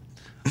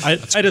 I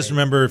just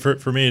remember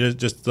for me to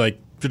just like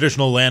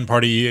traditional LAN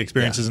party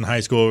experiences in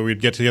high school where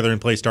we'd get together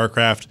and play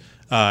StarCraft.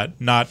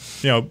 Not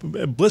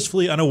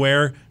blissfully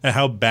unaware at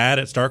how bad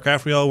at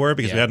StarCraft we all were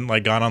because we hadn't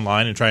like gone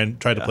online and tried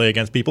to play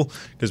against people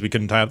because we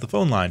couldn't tie up the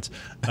phone lines.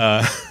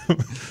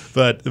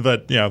 But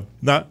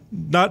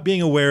not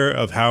being aware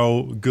of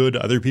how good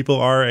other people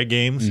are at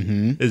games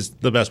is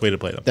the best way to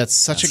play them. That's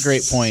such a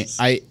great point.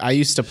 I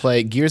used to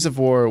play Gears of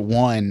War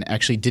 1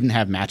 actually didn't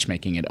have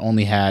matchmaking. It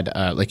only had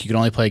you could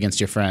only play against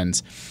your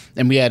friends.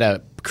 And we had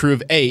a crew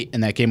of 8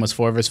 and that game was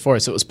 4 versus 4.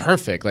 So it was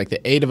perfect. Like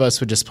the 8 of us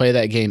would just play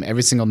that game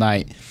every single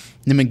night.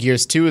 And then when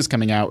Gears 2 is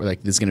coming out, we're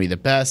like, this is going to be the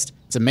best.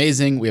 It's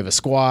amazing. We have a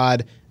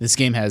squad. This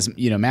game has,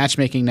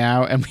 matchmaking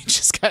now. And we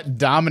just got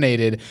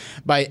dominated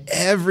by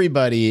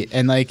everybody.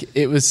 And like,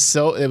 it was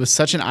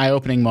such an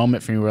eye-opening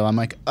moment for me where I'm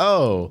like,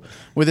 oh,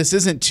 well, this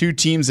isn't 2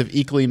 teams of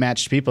equally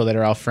matched people that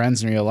are all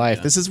friends in real life.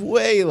 Yeah. This is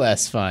way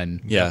less fun.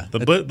 Yeah.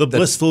 The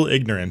blissful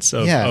ignorance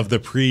of the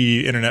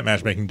pre-internet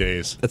matchmaking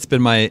days. That's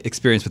been my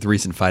experience with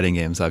recent fighting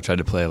games. I've tried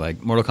to play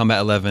like Mortal Kombat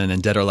 11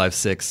 and Dead or Alive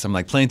 6. I'm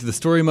like playing through the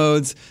story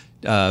modes,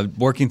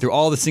 working through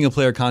all the single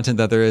player content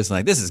that there is. And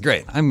like, this is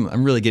great.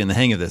 I'm really getting the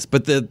hang of this.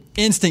 But the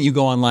instant you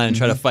go online and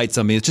try to fight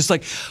somebody, it's just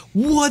like,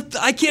 what?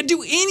 I can't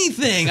do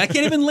anything. I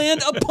can't even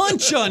land a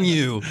punch on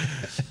you.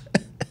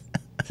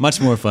 Much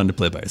more fun to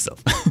play by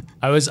yourself.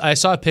 I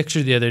saw a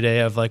picture the other day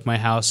of like my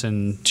house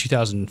in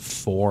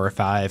 2004 or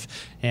 5,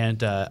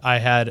 and I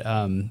had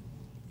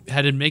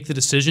to make the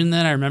decision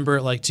then. I remember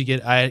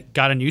I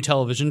got a new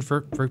television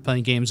for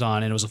playing games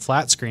on, and it was a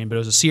flat screen, but it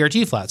was a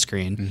CRT flat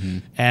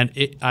screen. And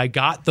I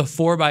got the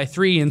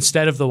 4:3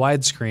 instead of the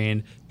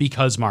widescreen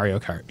because Mario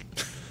Kart.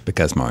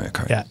 Because Mario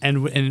Kart. Yeah,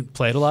 and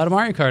played a lot of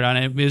Mario Kart on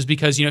it. It was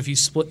because, if you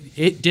split,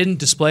 it didn't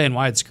display in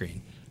widescreen.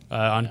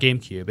 On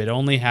GameCube, it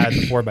only had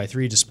the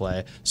 4:3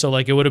 display, so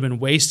like it would have been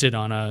wasted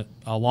on a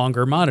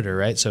longer monitor,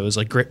 right? So it was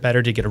like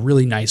better to get a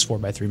really nice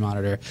 4:3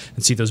 monitor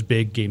and see those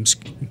big games,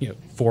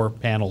 4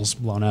 panels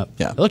blown up.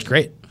 Yeah, it looked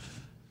great.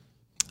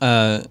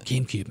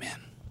 GameCube, man.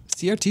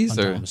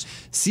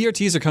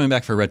 CRTs are coming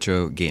back for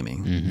retro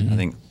gaming. I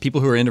think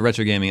people who are into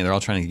retro gaming, they're all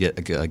trying to get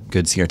a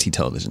good CRT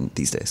television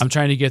these days. I'm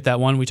trying to get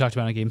that one we talked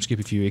about on GameScoop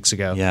a few weeks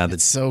ago. Yeah,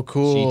 it's so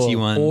cool. GT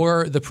one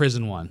or the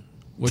prison one,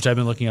 which I've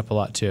been looking up a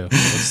lot too.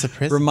 What's the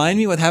prison? Remind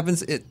me what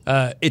happens.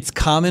 It's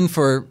common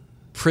for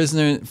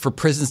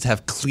prisons to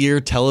have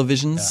clear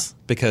televisions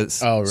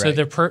because right. So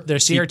they're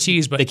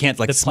CRTs, but they can't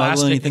like the smuggle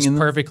plastic anything is in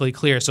them? perfectly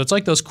clear. So it's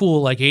like those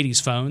cool like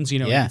 80s phones, you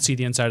can see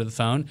the inside of the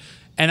phone.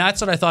 And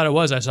that's what I thought it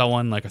was. I saw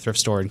one like a thrift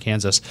store in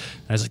Kansas,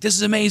 and I was like, "This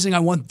is amazing! I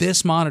want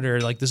this monitor.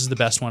 Like, this is the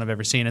best one I've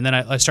ever seen." And then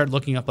I started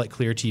looking up like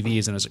clear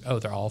TVs, and I was like, "Oh,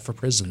 they're all for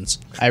prisons."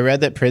 I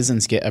read that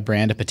prisons get a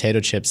brand of potato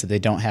chips that they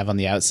don't have on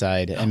the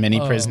outside, and many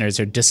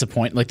prisoners are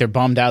disappointed. Like they're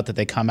bummed out that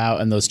they come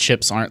out and those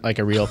chips aren't like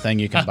a real thing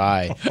you can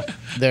buy.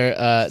 They're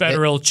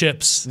federal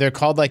chips. They're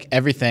called like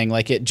everything.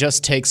 Like it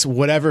just takes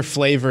whatever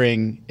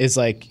flavoring is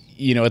like.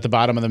 At the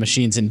bottom of the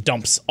machines and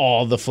dumps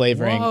all the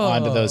flavoring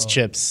onto those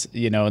chips,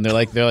 and they're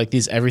like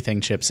these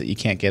everything chips that you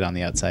can't get on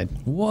the outside.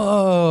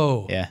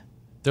 Whoa. Yeah.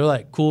 They're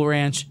like Cool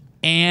Ranch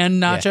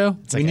and Nacho.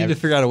 Yeah. We need to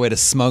figure out a way to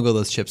smuggle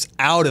those chips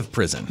out of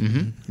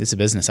prison. It's a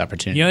business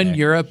opportunity. In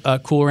Europe,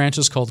 Cool Ranch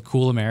is called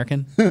Cool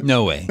American.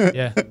 No way.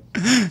 Yeah.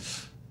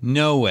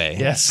 No way.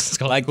 Yes. It's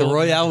called Like Cool the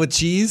Royale with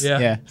cheese?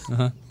 Yeah.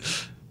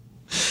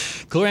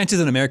 Cool Ranch is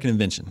an American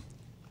invention.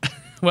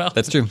 Well,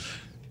 That's true.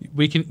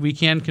 We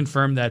can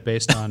confirm that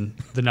based on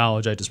the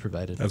knowledge I just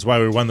provided. That's why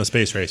we won the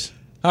space race.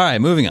 All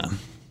right, moving on.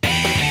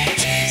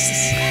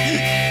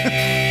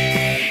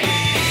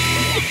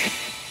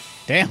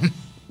 Damn.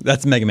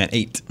 That's Mega Man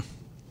 8.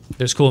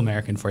 There's Cool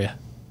American for you.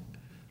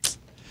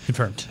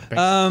 Confirmed.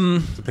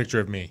 It's a picture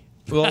of me.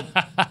 Well,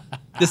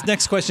 this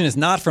next question is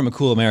not from a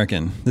Cool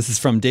American. This is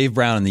from Dave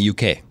Brown in the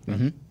UK.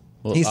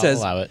 Well, He I'll says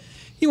allow it.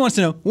 he wants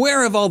to know,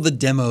 where have all the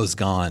demos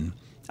gone?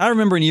 I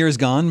remember in years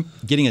gone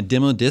getting a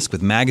demo disc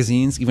with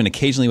magazines, even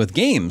occasionally with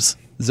games.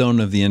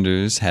 Zone of the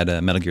Enders had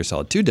a Metal Gear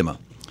Solid 2 demo.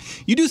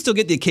 You do still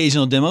get the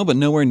occasional demo, but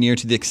nowhere near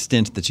to the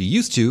extent that you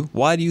used to.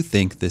 Why do you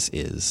think this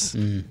is?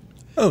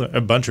 Oh,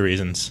 a bunch of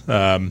reasons.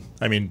 I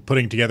mean,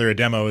 putting together a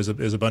demo is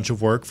a bunch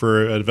of work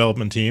for a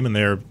development team, and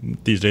they're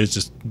these days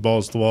just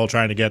balls to the wall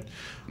trying to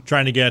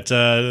get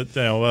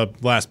a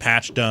last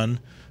patch done.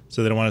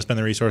 So they don't want to spend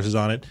the resources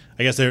on it.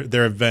 I guess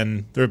there have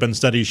been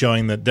studies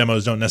showing that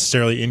demos don't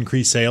necessarily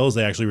increase sales;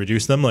 they actually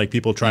reduce them. Like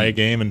people try a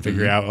game and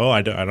figure out,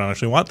 I don't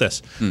actually want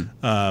this.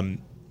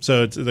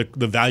 So it's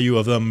the value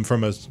of them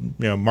from a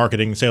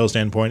marketing sales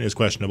standpoint is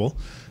questionable.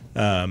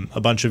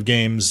 A bunch of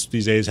games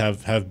these days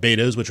have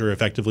betas, which are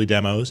effectively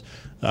demos.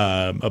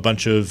 A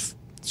bunch of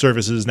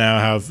services now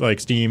have, like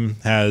Steam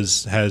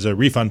has a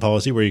refund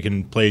policy where you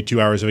can play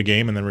 2 hours of a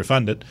game and then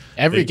refund it.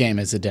 Every game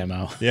is a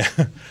demo. Yeah,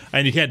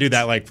 and you can't do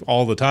that like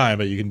all the time,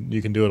 but you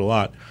can do it a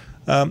lot.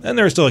 And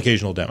there are still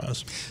occasional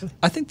demos.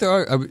 I think there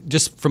are,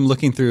 just from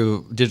looking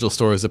through digital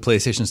stores, the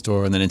PlayStation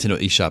Store and the Nintendo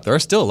eShop, there are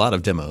still a lot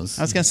of demos.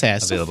 I was going to say, I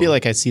still available. feel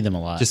like I see them a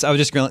lot. I was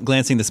just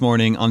glancing this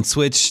morning. On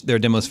Switch, there are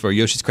demos for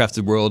Yoshi's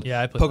Crafted World,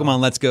 Yeah, I played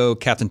Pokemon Let's Go,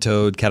 Captain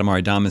Toad,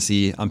 Katamari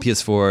Damacy. On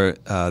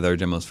PS4, there are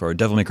demos for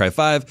Devil May Cry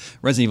 5,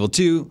 Resident Evil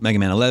 2, Mega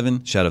Man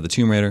 11, Shadow of the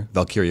Tomb Raider,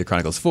 Valkyria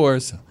Chronicles 4.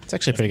 So. It's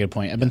actually a pretty good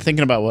point. I've been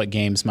thinking about what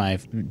games my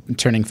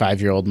turning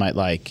 5-year-old might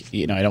like.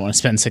 I don't want to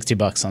spend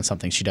 $60 on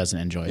something she doesn't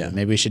enjoy. Yeah.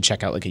 Maybe we should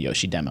check out like a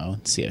Yoshi demo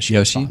and see how she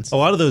Yoshi? responds. A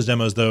lot of those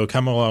demos, though,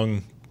 come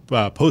along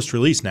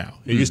post-release now.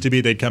 It used to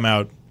be they'd come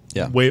out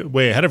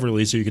way ahead of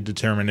release, so you could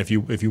determine if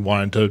you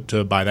wanted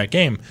to buy that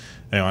game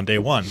on day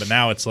one. But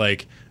now it's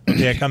like,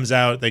 okay, it comes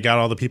out, they got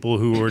all the people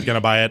who were going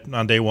to buy it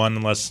on day one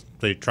unless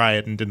they try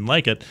it and didn't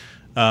like it.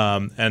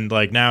 And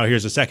like now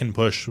here's a second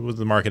push with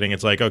the marketing.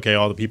 It's like, okay,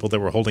 all the people that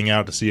were holding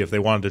out to see if they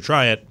wanted to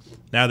try it,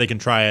 now they can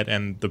try it,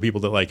 and the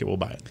people that like it will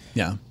buy it.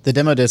 Yeah. The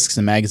demo discs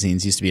and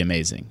magazines used to be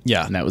amazing.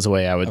 Yeah. And that was a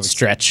way I would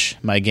stretch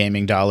my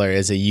gaming dollar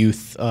as a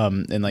youth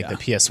in the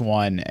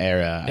PS1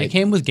 era. It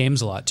came with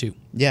games a lot too.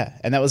 Yeah,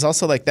 and that was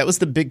also that was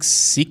the big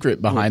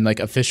secret behind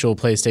official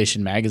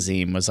PlayStation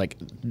magazine was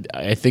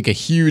I think a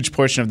huge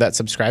portion of that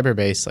subscriber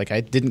base.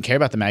 I didn't care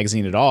about the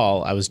magazine at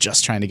all. I was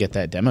just trying to get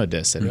that demo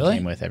disc that it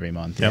came with every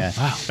month. Yep. Yeah.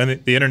 Wow.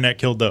 And the internet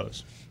killed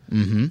those.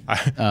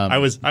 I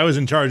was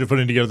in charge of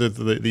putting together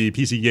the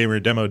PC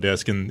Gamer demo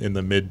disc in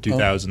the mid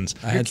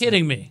 2000s. You're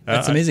kidding me.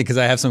 That's amazing because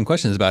I have some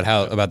questions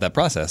about that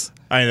process.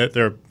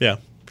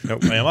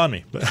 Lay on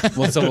me.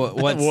 Well, so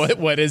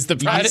What is the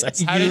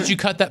process? How did you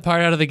cut that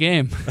part out of the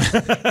game?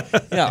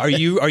 Yeah, are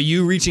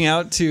you reaching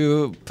out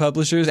to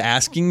publishers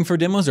asking for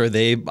demos, or are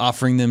they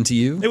offering them to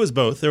you? It was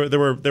both. There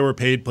were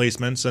paid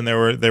placements, and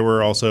there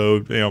were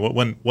also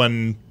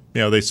when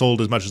they sold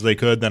as much as they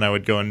could, then I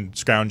would go and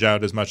scrounge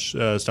out as much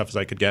stuff as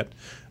I could get.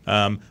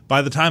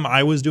 By the time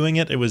I was doing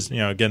it, it was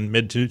again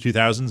mid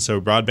 2000s, so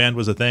broadband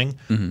was a thing.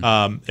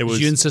 Did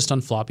you insist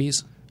on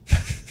floppies?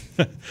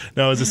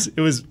 No, it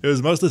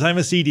was most of the time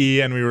a CD,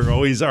 and we were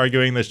always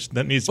arguing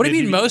that needs. What to do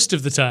you be mean most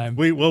of the time?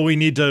 we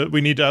need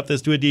to up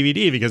this to a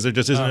DVD because there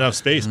just isn't enough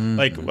space.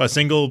 Like a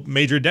single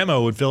major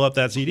demo would fill up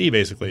that CD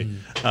basically.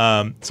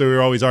 So we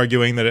were always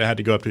arguing that it had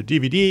to go up to a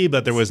DVD,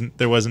 but there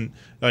wasn't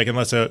like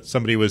unless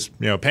somebody was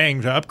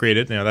paying to upgrade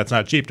it. That's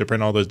not cheap to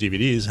print all those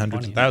DVDs,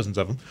 hundreds of thousands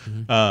of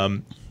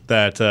them.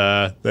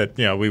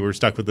 That we were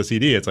stuck with the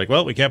CD. It's like,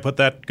 well, we can't put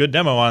that good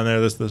demo on there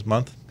this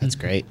month. That's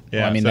great.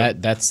 Yeah,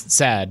 that's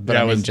sad, but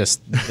Yeah,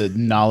 just the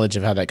knowledge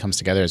of how that comes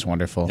together is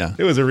wonderful. Yeah.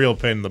 It was a real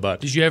pain in the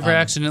butt. Did you ever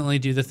accidentally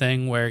do the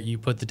thing where you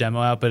put the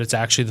demo out, but it's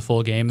actually the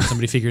full game and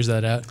somebody figures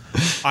that out?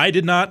 I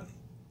did not.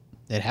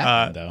 It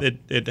happened though.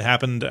 It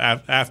happened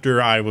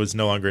after I was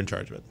no longer in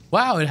charge of it.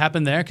 Wow, it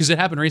happened there? Because it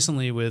happened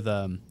recently with,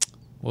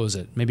 what was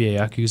it? Maybe a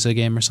Yakuza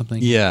game or something?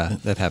 Yeah,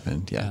 that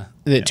happened. Yeah.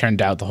 It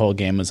turned out the whole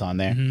game was on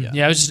there.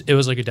 Yeah, it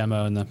was like a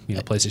demo in the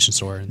PlayStation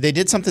Store. They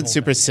did something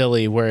super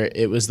silly where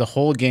it was the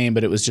whole game,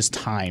 but it was just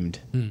timed,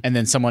 and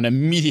then someone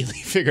immediately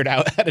figured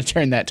out how to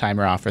turn that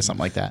timer off or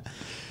something like that.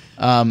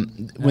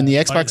 When the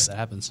Xbox that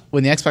happens.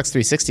 when the Xbox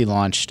 360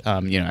 launched,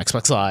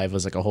 Xbox Live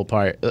was like a whole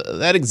part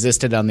that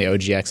existed on the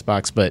OG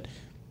Xbox, but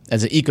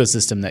as an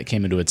ecosystem that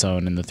came into its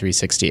own in the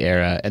 360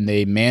 era, and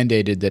they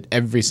mandated that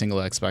every single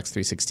Xbox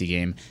 360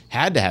 game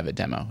had to have a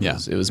demo. Yeah.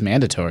 It was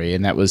mandatory,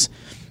 and that was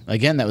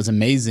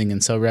amazing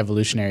and so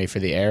revolutionary for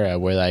the era.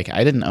 Where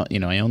I didn't,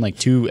 I owned like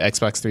 2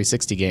 Xbox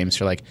 360 games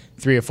for like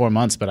 3 or 4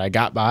 months, but I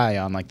got by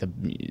on like the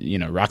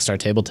Rockstar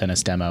Table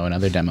Tennis demo and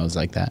other demos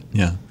like that.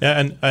 Yeah.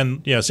 Yeah,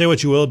 and say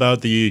what you will about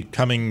the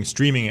coming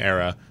streaming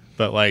era,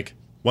 but like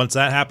once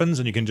that happens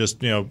and you can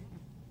just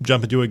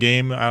jump into a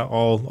game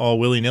all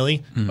willy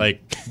nilly,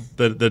 like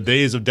the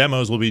days of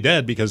demos will be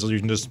dead because you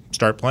can just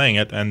start playing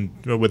it and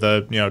with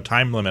a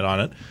time limit on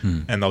it,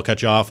 and they'll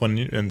cut you off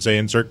and say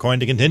insert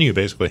coin to continue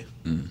basically.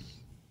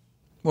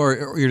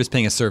 Or you're just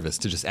paying a service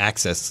to just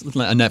access a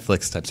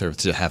Netflix type service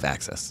to have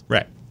access.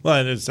 Right.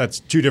 Well,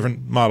 that's 2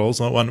 different models.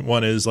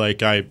 One is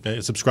like I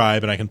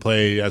subscribe and I can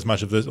play as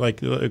much of this,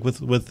 like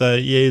with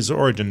EA's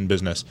Origin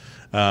business.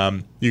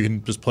 You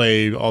can just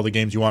play all the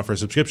games you want for a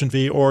subscription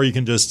fee, or you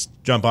can just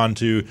jump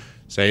onto,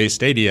 say,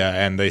 Stadia,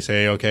 and they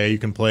say, okay, you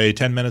can play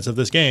 10 minutes of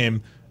this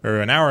game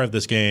or an hour of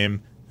this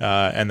game,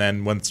 and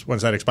then once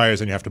that expires,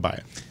 then you have to buy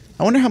it.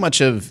 I wonder how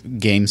much of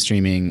game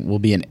streaming will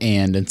be an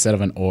and instead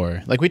of an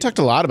or. Like we talked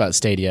a lot about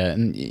Stadia,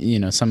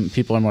 and some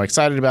people are more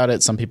excited about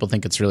it. Some people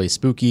think it's really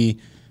spooky.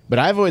 But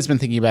I've always been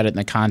thinking about it in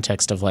the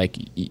context of like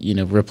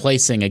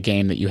replacing a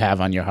game that you have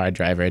on your hard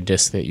drive or a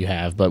disc that you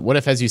have. But what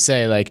if, as you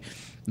say, like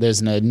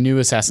there's a new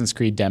Assassin's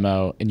Creed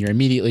demo and you're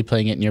immediately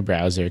playing it in your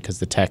browser because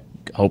the tech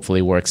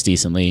hopefully works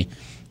decently.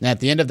 And at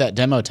the end of that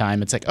demo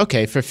time, it's like,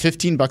 okay, for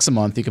 $15 a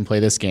month, you can play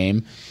this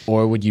game,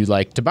 or would you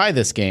like to buy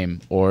this game,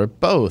 or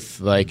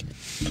both? Like,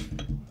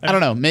 I don't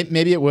know.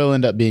 Maybe it will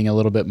end up being a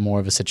little bit more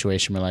of a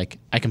situation where, like,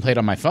 I can play it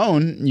on my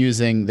phone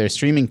using their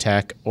streaming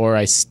tech, or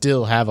I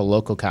still have a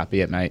local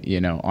copy at my,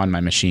 on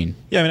my machine.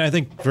 Yeah, I mean, I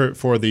think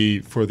for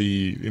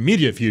the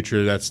immediate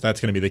future, that's going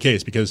to be the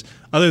case, because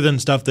other than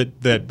stuff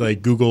that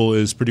like Google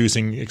is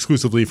producing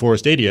exclusively for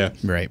Stadia,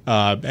 right?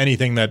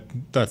 Anything that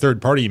the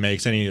third party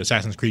makes, any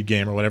Assassin's Creed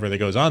game or whatever that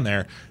goes on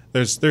there,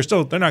 they're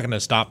not going to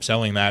stop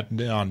selling that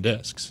on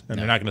discs, and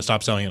they're not going to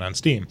stop selling it on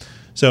Steam.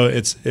 So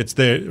it's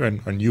there,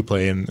 and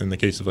Uplay in the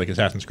case of like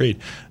Assassin's Creed.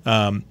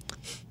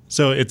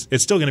 So it's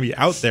still going to be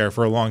out there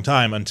for a long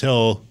time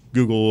until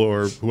Google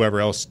or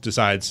whoever else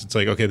decides it's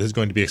like, okay, this is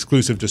going to be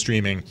exclusive to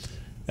streaming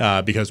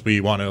because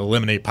we want to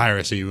eliminate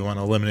piracy, we want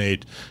to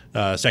eliminate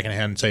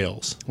secondhand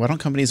sales. Why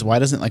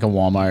doesn't like a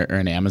Walmart or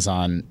an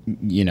Amazon,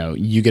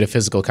 you get a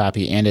physical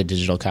copy and a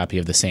digital copy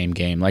of the same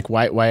game? Like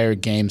why are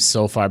games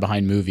so far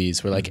behind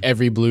movies where like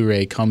every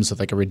Blu-ray comes with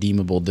like a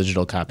redeemable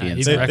digital copy? Yeah,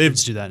 even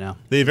records do that now.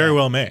 They very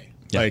well may.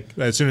 Yeah. Like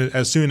as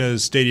soon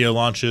as Stadia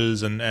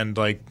launches and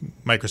like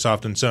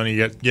Microsoft and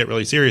Sony get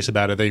really serious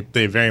about it,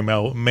 they very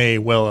well may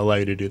allow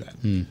you to do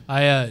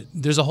that.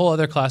 There's a whole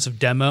other class of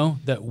demo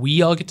that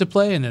we all get to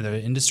play, and they're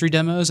the industry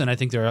demos, and I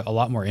think they're a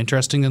lot more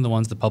interesting than the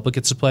ones the public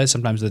gets to play.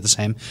 Sometimes they're the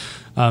same,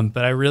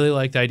 but I really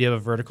like the idea of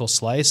a vertical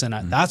slice, and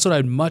that's what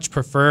I'd much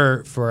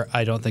prefer for.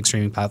 I don't think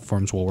streaming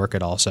platforms will work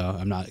at all, so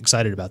I'm not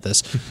excited about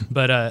this.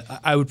 But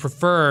I would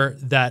prefer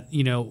that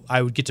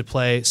I would get to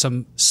play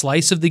some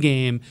slice of the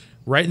game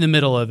right in the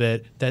middle of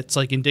it that's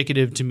like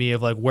indicative to me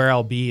of like where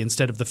I'll be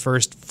instead of the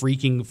first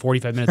freaking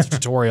 45 minutes of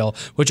tutorial,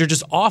 which are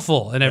just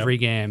awful in every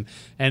game.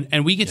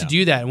 And we get to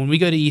do that. And when we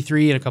go to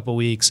E3 in a couple of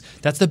weeks,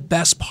 that's the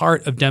best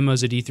part of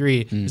demos at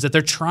E3 is that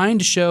they're trying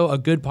to show a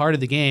good part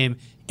of the game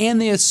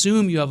and they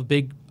assume you have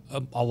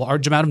a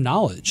large amount of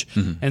knowledge.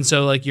 And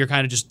so like you're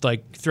kind of just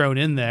like thrown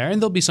in there,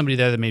 and there'll be somebody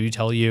there that maybe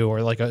tell you,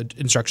 or like an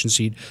instruction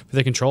sheet for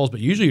the controls, but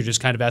usually you're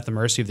just kind of at the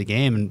mercy of the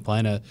game and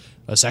playing a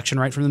section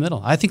right from the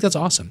middle. I think that's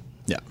awesome.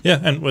 Yeah,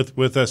 and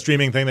with a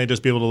streaming thing, they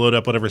just be able to load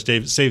up whatever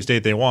save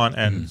state they want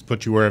and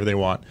put you wherever they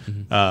want.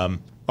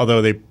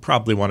 Although they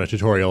probably want a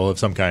tutorial of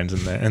some kinds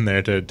in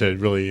there to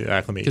really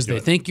acclimate. Because they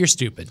think you're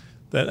stupid.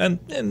 And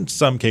in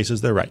some cases,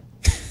 they're right.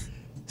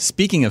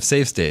 Speaking of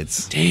save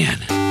states, Dan.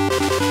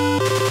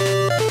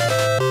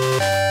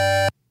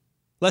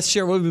 let's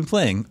share what we've been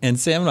playing. And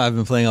Sam and I have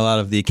been playing a lot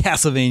of the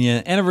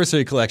Castlevania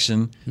Anniversary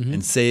Collection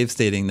and save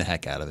stating the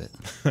heck out of it.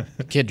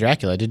 Kid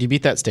Dracula, did you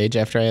beat that stage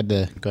after I had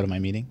to go to my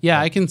meeting? Yeah,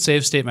 I can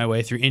save state my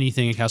way through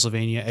anything in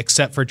Castlevania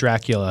except for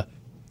Dracula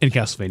in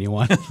Castlevania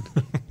 1,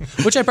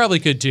 which I probably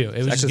could too.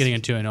 It was just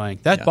getting too annoying.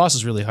 That boss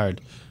is really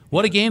hard.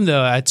 What a game,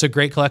 though. It's a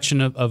great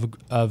collection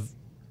of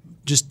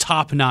just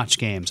top-notch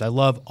games. I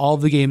love all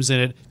the games in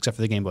it except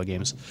for the Game Boy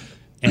games.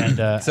 And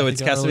so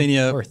it's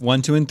Castlevania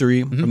 1, 2, and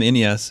 3 from the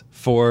NES.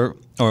 4,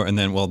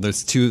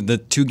 there's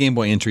the two Game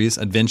Boy entries,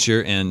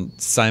 Adventure and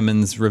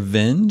Simon's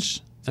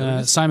Revenge.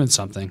 Simon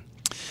something.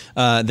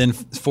 Then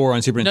 4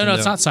 on Super Nintendo. No,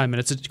 it's not Simon.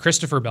 It's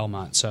Christopher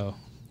Belmont. So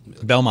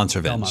Belmont's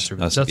Revenge. Belmont's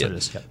Revenge. That's what it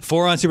is. Yeah.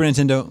 4 on Super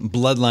Nintendo,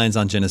 Bloodlines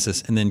on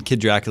Genesis, and then Kid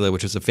Dracula,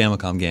 which was a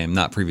Famicom game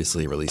not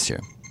previously released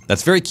here.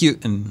 That's very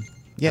cute and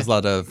has a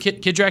lot of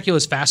Kid Dracula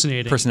is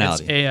fascinating.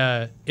 Personality.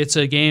 It's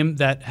a game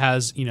that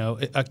has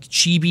a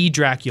chibi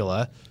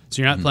Dracula.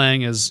 So you're not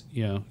playing as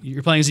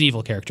you're playing as an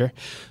evil character,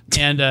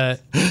 and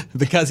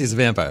because he's a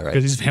vampire, right?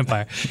 Because he's a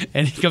vampire,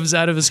 and he comes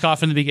out of his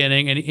coffin in the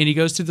beginning, and he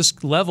goes through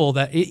this level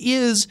that it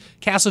is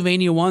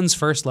Castlevania 1's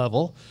first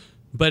level,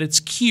 but it's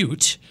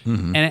cute,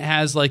 and it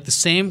has like the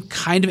same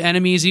kind of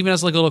enemies, even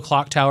has like a little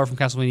clock tower from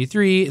Castlevania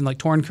 3 and like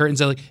torn curtains.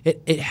 Like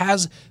it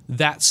has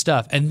that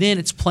stuff, and then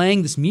it's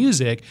playing this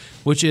music,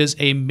 which is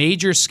a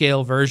major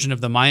scale version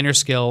of the minor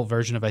scale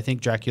version of I think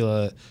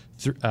Dracula's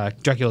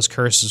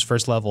Curse's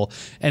first level,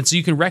 and so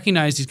you can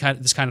recognize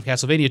this kind of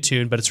Castlevania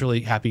tune, but it's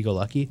really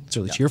happy-go-lucky. It's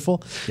really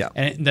cheerful,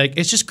 and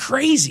it's just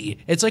crazy.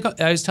 It's like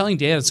I was telling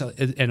Dan,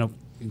 and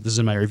this is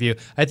in my review.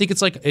 I think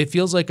it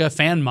feels like a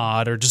fan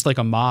mod or just like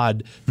a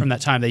mod from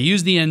that time. They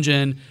used the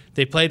engine,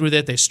 they played with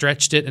it, they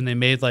stretched it, and they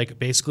made like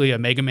basically a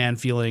Mega Man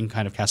feeling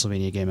kind of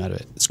Castlevania game out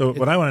of it.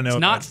 What I want to know,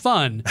 it's not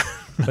fun,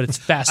 but it's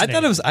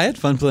fascinating. I had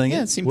fun playing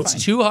it. It seemed fine.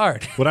 It's too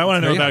hard. What I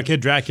want to know about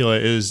Kid Dracula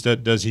is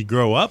that does he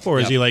grow up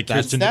or is he like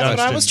Kirsten Dunst? That's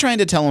what I was trying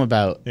to tell him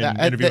about. In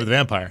Interview with the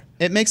Vampire.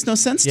 It makes no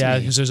sense to me. Yeah,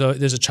 because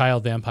there's a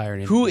child vampire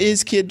named Who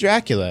is Kid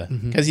Dracula?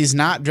 Because he's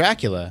not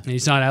Dracula. And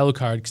he's not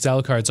Alucard, because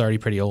Alucard's already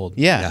pretty old.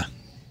 Yeah.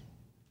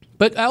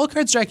 But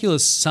Alucard's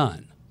Dracula's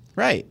son.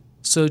 Right.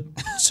 So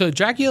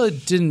Dracula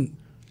didn't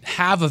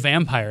have a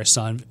vampire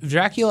son.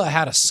 Dracula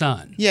had a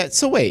son. Yeah.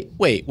 So wait.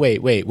 So he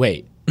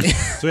had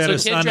So a Kid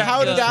son. Dracula How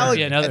did could Alec-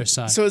 be another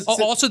son? so-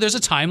 Also, there's a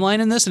timeline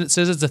in this, and it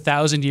says it's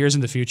 1,000 years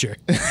in the future.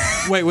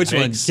 Wait, which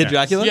one? Kid sense.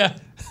 Dracula? Yeah.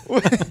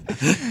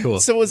 Cool.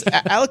 So was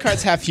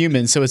Alucard's half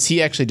human? So is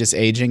he actually just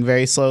aging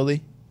very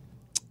slowly?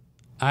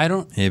 I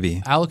don't.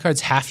 Maybe.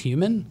 Alucard's half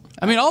human.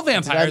 I mean, all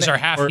vampires are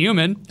half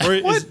human. Or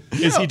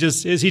is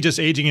he just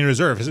aging in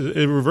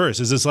reverse?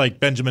 Is this like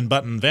Benjamin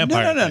Button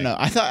vampire? No.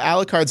 I thought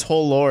Alucard's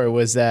whole lore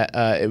was that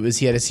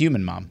he had his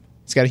human mom.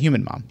 He's got a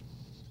human mom.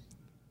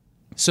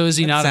 So is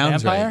he not a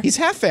sounds vampire? right. He's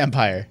half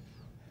vampire.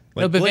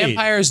 No, but Blade.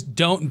 vampires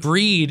don't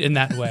breed in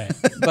that way.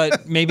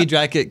 But maybe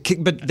Dracula.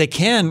 But they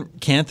can't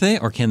they?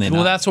 Or can they not?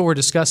 Well, that's what we're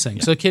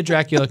discussing. So Kid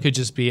Dracula could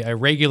just be a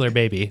regular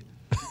baby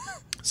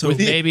So with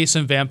maybe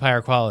some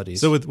vampire qualities.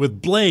 So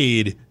with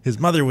Blade, his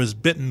mother was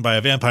bitten by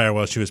a vampire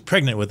while she was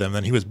pregnant with him,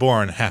 and he was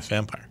born half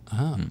vampire.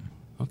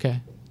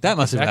 okay. that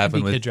must have that could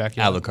happened be with Kid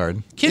Dracula.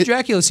 Alucard. Kid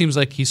Dracula seems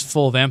like he's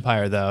full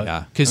vampire, though.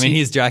 Yeah. Because I mean,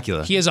 he's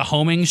Dracula. He has a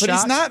homing shot.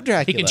 he's not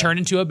Dracula. He can turn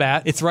into a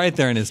bat. It's right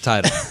there in his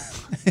title.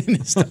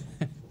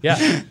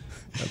 Yeah.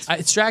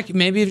 It's Dracula.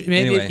 Maybe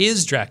Anyway. it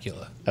is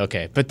Dracula.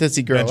 Okay, but does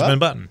he grow Benjamin up?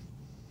 Button.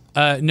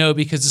 No,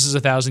 because this is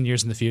 1,000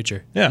 years in the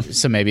future. Yeah.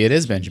 So maybe it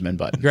is Benjamin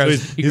Button.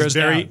 Grows, So he he's grows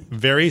very, down.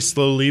 very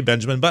slowly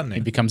Benjamin Buttoning.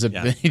 He becomes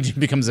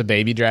a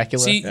baby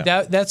Dracula. See,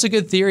 that's a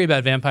good theory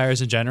about vampires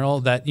in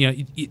general. That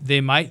they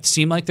might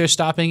seem like they're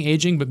stopping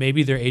aging, but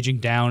maybe they're aging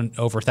down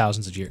over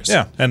thousands of years.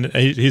 Yeah, and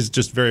he's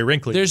just very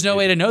wrinkly. There's no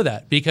way to know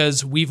that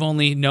because we've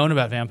only known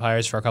about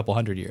vampires for a couple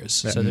hundred years.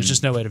 So there's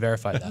just no way to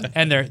verify that.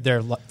 And they're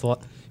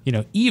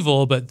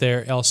evil, but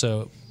they're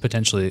also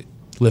potentially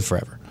live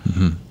forever.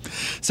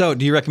 So,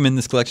 do you recommend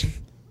this collection?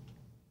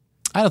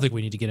 I don't think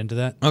we need to get into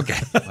that. Okay.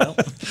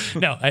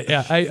 No,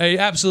 I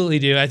absolutely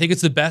do. I think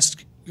it's the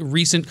best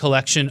recent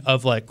collection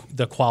of like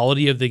the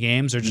quality of the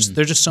games.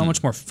 They're just so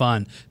much more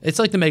fun. It's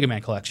like the Mega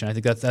Man collection. I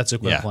think that's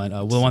equivalent.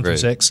 Yeah. Will 1 through Great.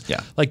 6. Yeah.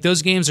 Like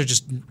those games are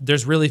just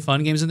there's really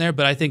fun games in there,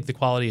 but I think the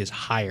quality is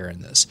higher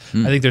in this.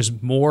 I think there's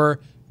more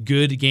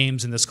good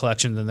games in this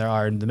collection than there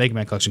are in the Mega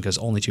Man collection because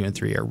only 2 and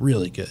 3 are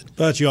really good.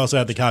 But you also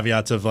have the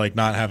caveats of like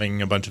not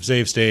having a bunch of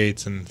save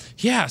states and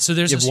Yeah, so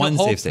there's You have this one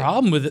whole save state.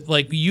 problem with it.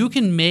 Like you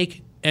can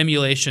make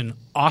emulation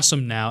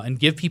awesome now and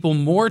give people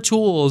more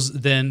tools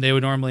than they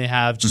would normally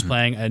have just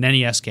playing an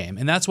NES game.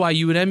 And that's why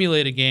you would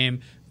emulate a game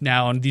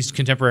now on these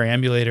contemporary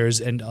emulators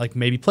and like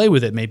maybe play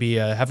with it. Maybe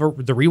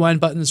the rewind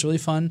button is really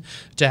fun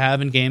to have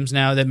in games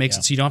now that makes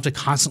it so you don't have to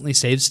constantly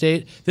save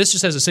state. This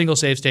just has a single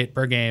save state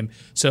per game.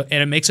 So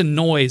and it makes a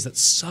noise that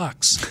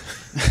sucks.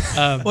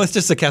 Well, it's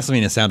just a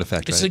Castlevania sound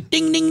effect, It's right? like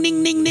ding ding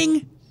ding ding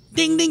ding.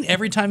 Ding ding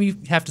every time you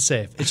have to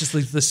save. It's just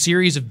like the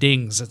series of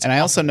dings. It's And I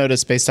also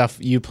noticed, based off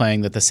you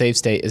playing, that the save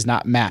state is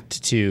not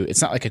mapped to.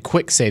 It's not like a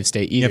quick save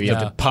state either. You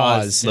have to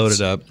pause. Load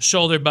it up.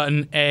 shoulder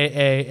button,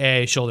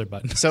 A, shoulder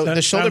button. So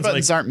the shoulder sounds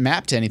buttons like- aren't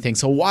mapped to anything.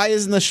 So why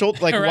isn't the shoulder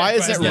like Right, why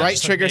is right, it yeah. right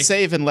Just trigger make-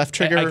 save and left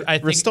trigger I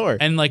think- restore?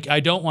 And like, I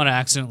don't want to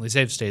accidentally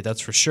save state, that's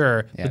for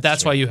sure. but it's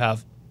that's true. why you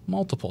have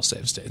multiple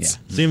save states.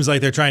 seems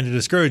like they're trying to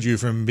discourage you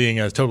from being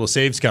a total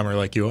save scummer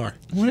like you are.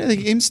 The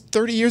game's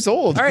 30 years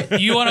old. All right,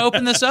 you want to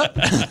open this up?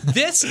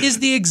 This is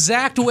the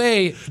exact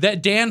way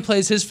that Dan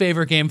plays his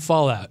favorite game,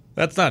 Fallout.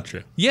 That's not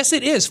true. Yes,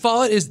 it is.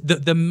 Fallout is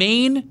the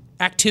main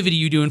activity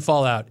you do in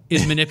Fallout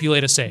is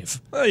manipulate a save.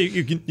 Well,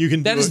 you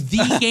can. That do is it. the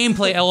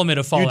gameplay element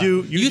of Fallout.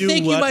 you do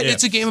think what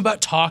it's a ifs. game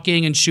about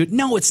talking and shoot?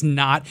 No, it's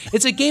not.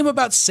 It's a game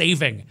about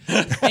saving,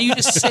 and you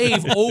just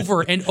save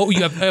over and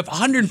you have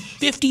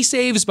 150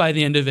 saves by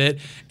the end of it,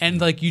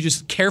 and like you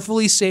just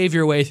carefully save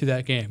your way through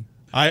that game.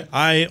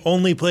 I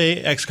only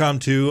play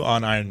XCOM 2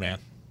 on Iron Man.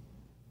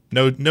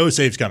 No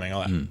saves coming.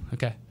 All that.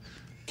 Okay.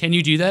 Can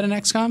you do that in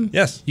XCOM?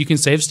 Yes. You can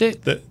save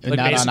state? The- Like Not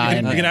on basically- Iron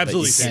you Man, can but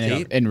absolutely can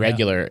save in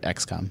regular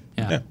XCOM.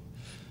 Yeah.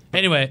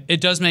 Anyway,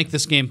 it does make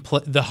this game,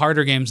 the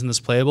harder games in this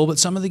playable, but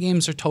some of the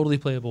games are totally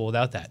playable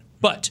without that.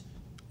 But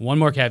one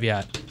more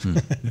caveat.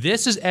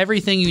 This is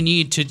everything you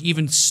need to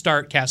even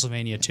start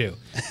Castlevania 2.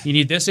 You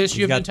need this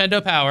issue of got-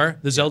 Nintendo Power,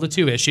 the Zelda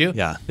 2 issue.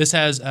 Yeah. This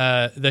has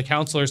the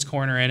Counselor's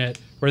Corner in it,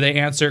 where they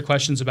answer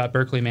questions about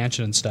Berkeley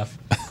Mansion and stuff.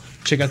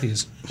 Check out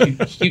these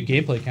cute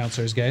gameplay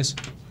counselors, guys.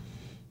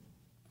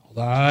 Hold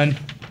on.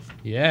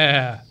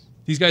 Yeah.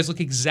 These guys look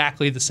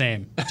exactly the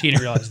same. Tina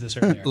realized this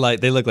earlier. Like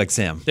they look like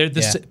Sam. They're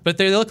but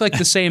they look like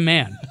the same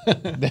man.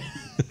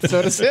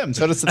 So does him.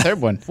 So does the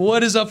third one.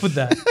 What is up with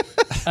that?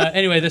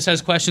 Anyway, this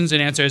has questions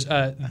and answers.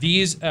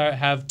 These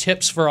have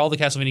tips for all the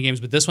Castlevania games,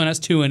 but this one has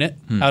 2 in it.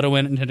 How to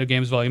Win at Nintendo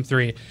Games Volume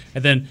 3.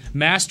 And then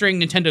Mastering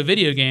Nintendo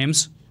Video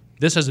Games.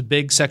 This has a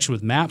big section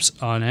with maps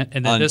on it.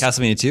 And then On this,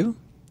 Castlevania 2?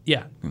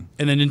 yeah.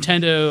 And then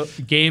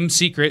Nintendo Game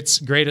Secrets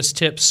Greatest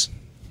Tips.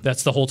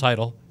 That's the whole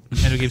title.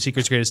 Nintendo Game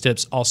Secrets Greatest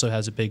Tips also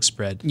has a big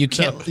spread. You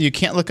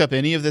can't look up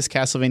any of this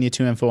Castlevania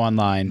 2 info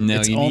online. No,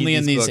 it's you need only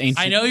in these these books. ancient,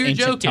 I know you're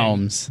ancient joking,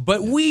 tomes.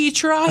 but we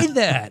tried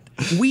that.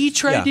 We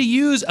tried Yeah. to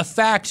use a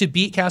fact to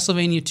beat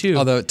Castlevania 2,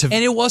 Although and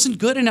it wasn't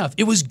good enough.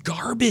 It was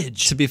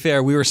garbage. To be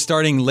fair, we were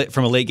starting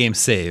from a late game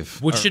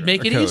save. Which should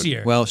make it code.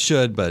 easier. Well,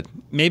 should, but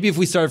maybe if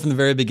we started from the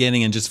very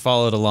beginning and just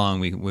followed along,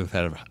 we've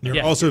had a. You're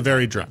Yeah. also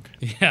very drunk.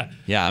 Yeah.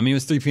 Yeah, I mean, it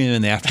was 3 p.m.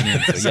 in the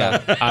afternoon. So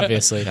yeah.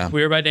 Obviously.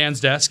 We were by Dan's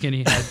desk and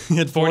he had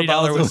had four $40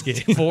 bottles of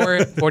whiskey. Four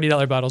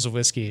 $40 bottles of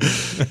whiskey.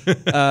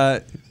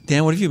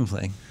 Dan, what have you been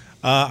playing?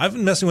 I've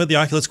been messing with the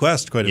Oculus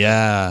Quest quite a bit.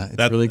 Yeah,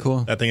 it's really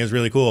cool. That thing is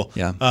really cool.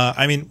 Yeah.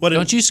 I mean, what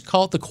Don't you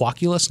call it the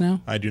Quaculus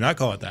now? I do not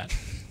call it that.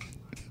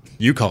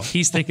 You call it.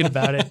 He's thinking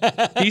about it.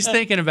 He's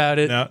thinking about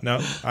it. No,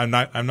 I'm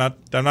not on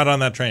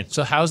that train.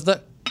 So how's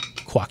the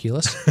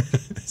Quaculus?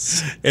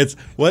 It's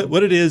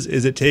what it is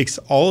it takes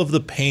all of the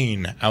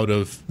pain out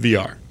of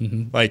VR.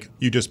 Like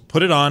you just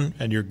put it on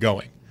and you're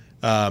going.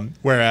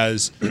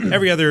 Whereas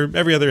every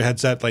other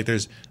headset, like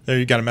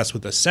you got to mess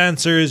with the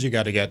sensors, you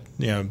got to get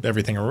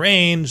everything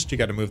arranged, you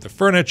got to move the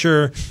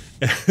furniture.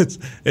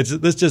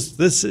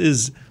 This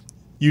is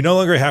you no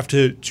longer have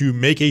to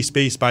make a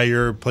space by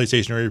your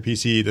PlayStation or your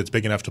PC that's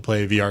big enough to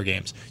play VR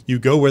games. You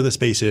go where the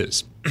space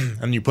is,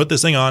 and you put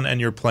this thing on and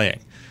you're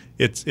playing.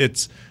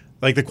 It's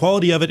like the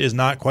quality of it is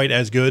not quite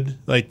as good.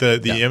 Like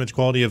the image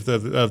quality of the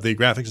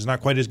graphics is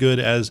not quite as good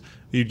as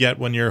you'd get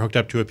when you're hooked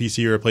up to a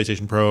PC or a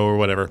PlayStation Pro or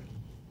whatever.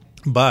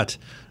 But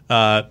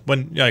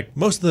when like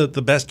most of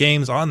the best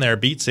games on there,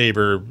 Beat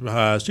Saber,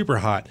 Super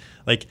Hot,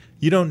 like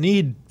you don't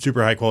need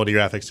super high quality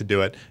graphics to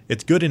do it.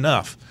 It's good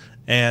enough,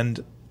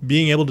 and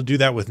being able to do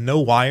that with no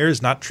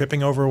wires, not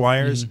tripping over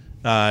wires,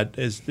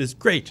 is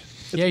great.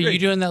 It's Yeah, great. you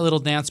doing that little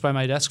dance by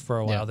my desk for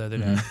a while the other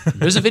day.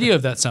 There's a video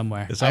of that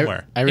somewhere. It's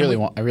somewhere. I really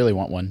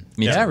want one.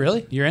 Yeah,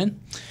 really? You're in?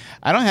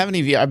 I don't have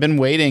any VR. I've been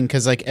waiting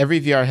because like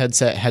every VR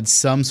headset had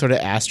some sort of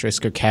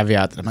asterisk or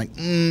caveat that I'm like,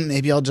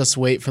 maybe I'll just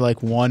wait for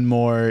like one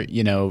more,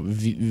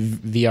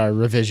 VR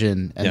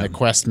revision, and the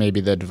Quest may be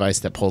the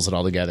device that pulls it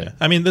all together.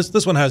 I mean,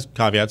 this one has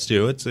caveats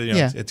too. It's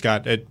Yeah. it's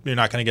got it. You're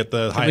not going to get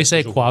the Did highest. we say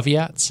visual-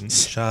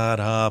 quaviats?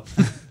 Shut up.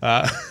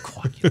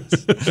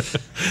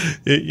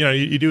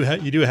 You do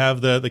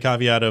have the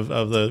caveat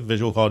of the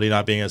visual quality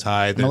not being as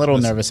high. I'm a little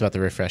nervous about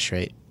the refresh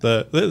rate.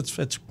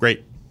 It's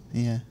great.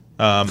 Yeah.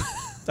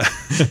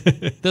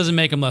 Doesn't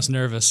make them less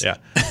nervous. Yeah.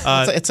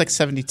 It's like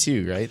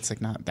 72, right? It's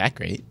like not that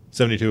great.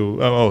 72.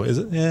 Oh, is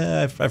it?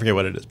 Yeah, I forget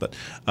what it is, but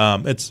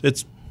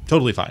it's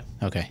totally fine.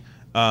 Okay.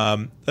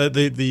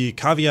 The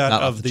caveat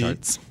Not off of the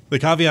charts. the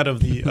caveat of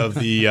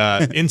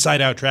the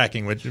inside out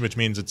tracking, which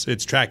means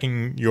it's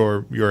tracking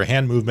your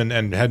hand movement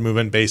and head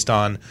movement based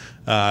on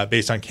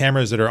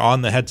cameras that are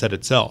on the headset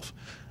itself.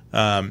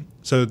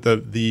 So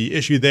the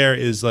issue there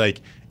is like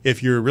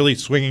if you're really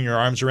swinging your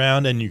arms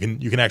around and you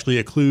can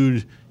actually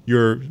occlude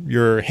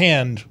your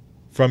hand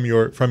from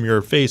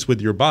your face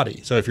with your body.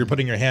 So if you're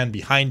putting your hand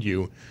behind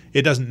you,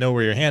 it doesn't know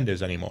where your hand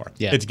is anymore.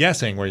 Yeah. It's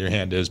guessing where your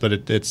hand is, but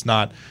it's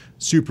not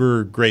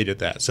super great at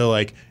that. So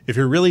like if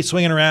you're really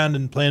swinging around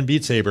and playing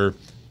Beat Saber,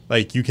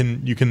 like you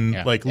can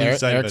like lose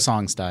sight of Eric it.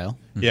 Song style.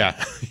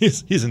 Yeah,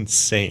 he's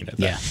insane at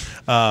that.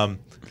 Yeah.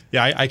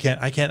 I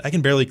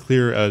can barely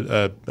clear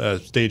a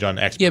stage on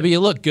expert. Yeah, but you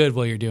look good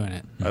while you're doing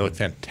it. I look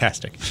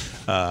fantastic.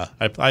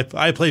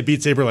 I play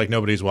Beat Saber like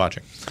nobody's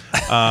watching.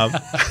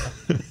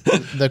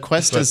 The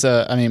Quest is,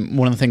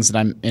 one of the things that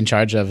I'm in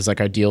charge of is like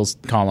our deals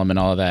column and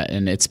all of that.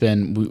 And it's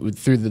been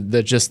through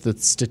the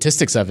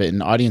statistics of it,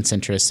 and audience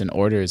interest and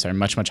orders are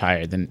much, much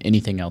higher than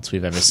anything else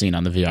we've ever seen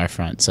on the VR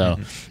front. So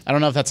I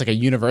don't know if that's like a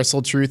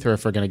universal truth or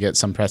if we're going to get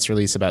some press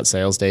release about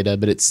sales data,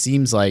 but it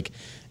seems like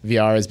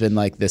VR has been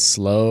like this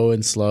slow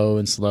and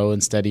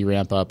steady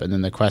ramp up, and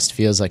then the Quest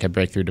feels like a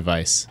breakthrough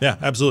device. Yeah,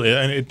 absolutely,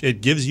 and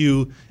it gives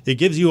you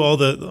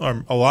all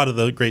a lot of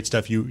the great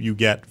stuff you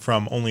get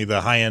from only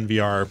the high end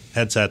VR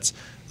headsets.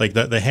 Like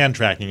the hand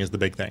tracking is the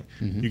big thing.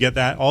 You get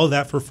all of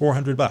that for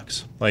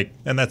 $400. Like,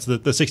 and that's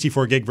the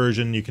 64 gig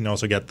version. You can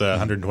also get the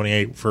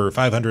 128 for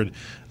 $500.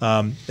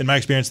 In my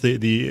experience,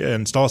 the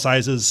install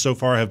sizes so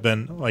far have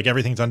been like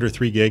everything's under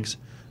 3 gigs,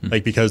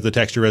 like because the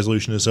texture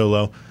resolution is so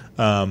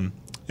low.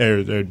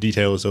 Their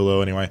detail is so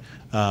low anyway.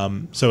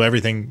 So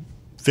everything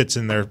fits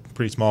in there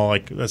pretty small.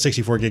 Like a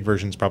 64 gig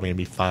version is probably going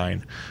to be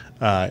fine.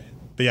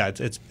 But yeah,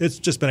 it's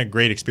just been a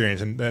great experience.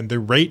 And the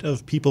rate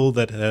of people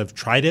that have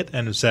tried it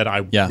and have said, I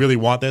really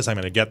want this, I'm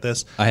going to get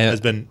this, has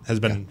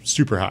been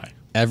super high.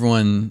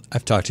 Everyone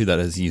I've talked to that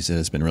has used it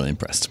has been really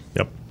impressed.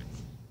 Yep.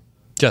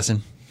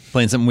 Justin,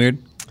 playing something weird?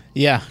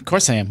 Yeah, of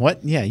course I am.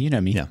 What? Yeah, you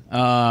know me. Yeah.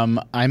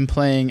 I'm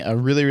playing a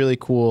really, really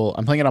cool.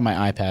 I'm playing it on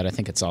my iPad. I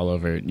think it's all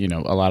over,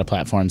 a lot of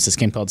platforms. This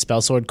game called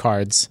Spellsword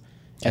Cards.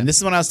 And this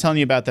is what I was telling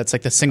you about. That's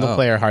like the single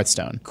player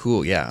Hearthstone.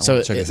 Cool, yeah. So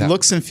it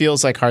looks and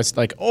feels like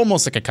like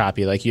almost like a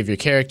copy. Like you have your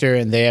character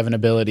and they have an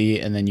ability,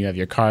 and then you have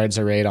your cards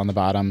arrayed on the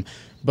bottom.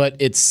 But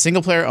it's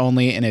single player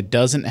only, and it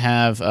doesn't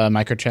have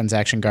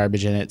microtransaction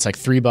garbage in it. It's like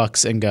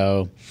 $3 and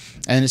go.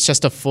 And it's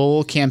just a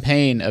full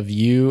campaign of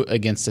you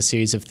against a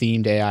series of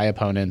themed AI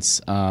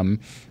opponents. And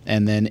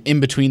then in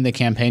between the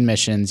campaign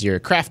missions, you're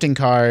crafting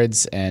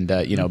cards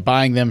and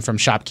buying them from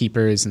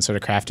shopkeepers and sort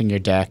of crafting your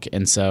deck.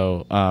 And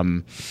so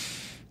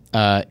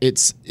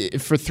it's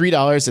for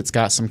 $3. It's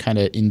got some kind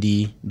of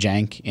indie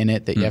jank in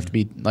it that you have to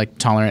be like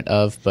tolerant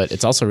of, but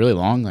it's also really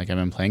long. Like I've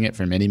been playing it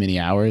for many, many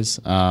hours.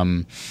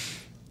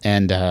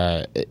 And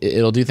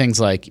it'll do things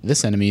like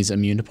this enemy's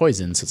immune to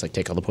poison. So it's like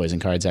take all the poison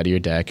cards out of your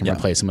deck and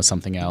replace them with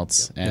something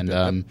else.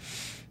 And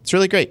it's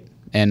really great.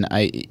 And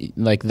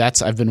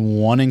I've been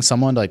wanting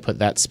someone to like put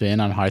that spin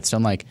on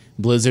Hearthstone. Like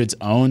Blizzard's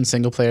own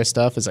single player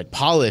stuff is like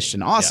polished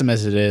and awesome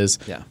as it is.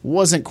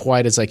 Wasn't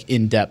quite as like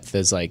in depth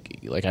as like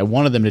I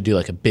wanted them to do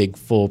like a big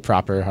full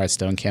proper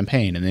Hearthstone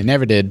campaign, and they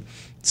never did.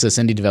 So this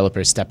indie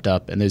developer stepped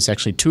up, and there's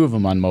actually 2 of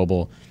them on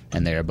mobile,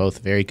 and they are both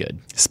very good.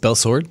 Spell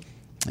Sword?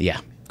 Yeah.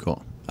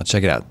 Cool. I'll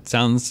check it out.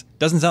 Doesn't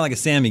sound like a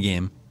Sammy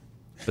game,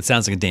 but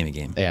sounds like a Damie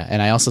game. Yeah,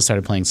 and I also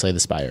started playing Slay the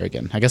Spire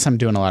again. I guess I'm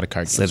doing a lot of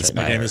card games right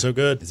now. The game is so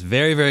good. It's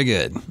very, very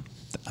good.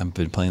 I've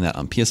been playing that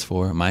on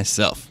PS4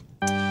 myself.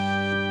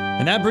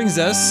 And that brings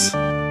us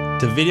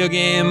to video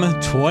game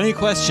 20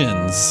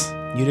 questions.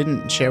 You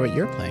didn't share what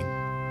you're playing.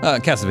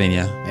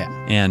 Castlevania.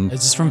 Yeah. And Is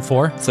this from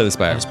 4? Slay the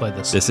Spire. I just played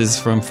this. This is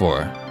from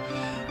 4.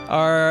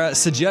 Our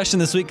suggestion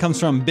this week comes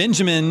from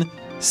Benjamin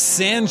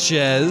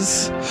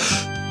Sanchez.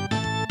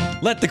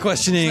 Let the That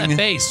questioning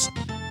face.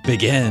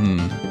 begin.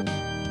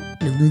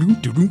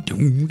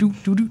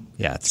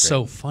 Yeah, it's great.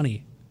 So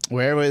funny.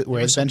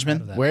 Where's so Benjamin?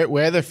 proud of that.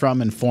 Where they're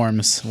from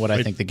informs what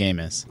I think the game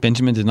is.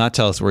 Benjamin did not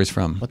tell us where he's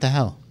from. What the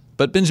hell?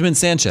 But Benjamin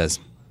Sanchez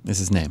is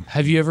his name.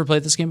 Have you ever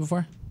played this game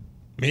before?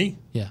 Me?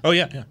 Yeah. Oh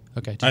yeah.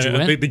 Okay. Did you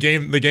win?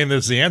 The game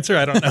that's the answer.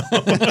 I don't know.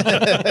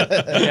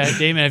 Yeah,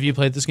 Damon, have you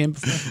played this game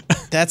before?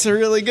 That's a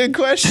really good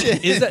question.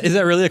 Is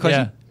that really a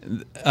question?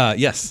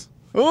 Yes.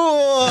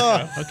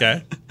 Ooh.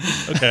 Okay.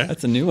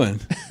 That's a new one.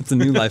 It's a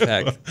new life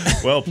hack.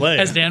 Well played.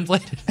 Has Dan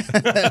played it?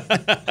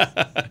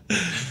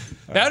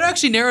 That would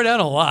actually narrow down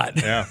a lot.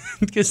 Yeah.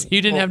 Because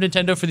you didn't have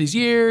Nintendo for these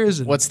years.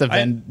 And, What's the I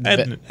Ven? had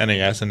an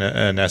NES and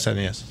an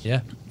SNES.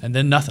 yeah, and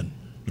then nothing.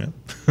 Yeah.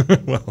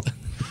 Well,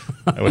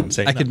 I wouldn't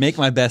say I could make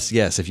my best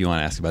guess if you want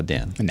to ask about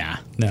Dan. Nah.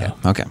 No.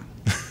 Okay.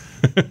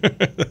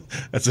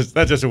 that's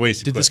just a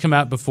waste. Did this come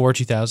out before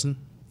 2000?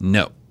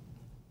 No.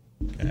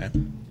 Okay.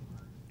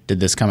 Did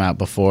this come out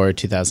before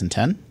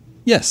 2010?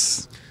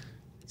 Yes.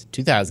 It's a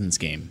 2000s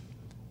game.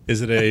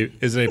 Is it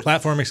a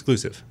platform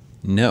exclusive?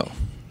 No.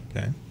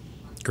 Okay.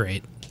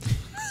 Great.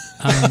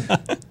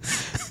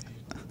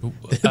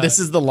 This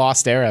is the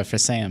lost era for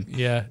Sam.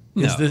 Yeah.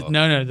 No.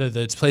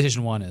 The PlayStation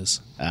 1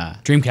 is.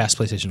 Dreamcast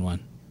PlayStation 1.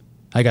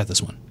 I got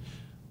this one.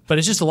 But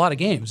it's just a lot of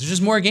games. There's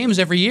just more games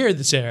every year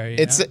this era.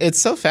 It's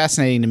so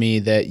fascinating to me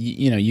that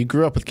you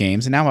grew up with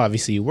games, and now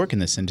obviously you work in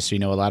this industry, you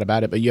know a lot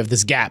about it, but you have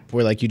this gap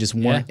where like you just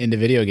weren't into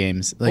video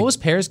games. Like, What was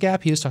Pear's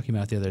Gap he was talking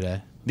about the other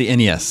day? The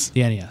NES.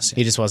 The NES.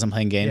 he just wasn't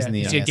playing games in the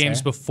He had NES games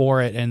era?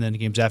 before it and then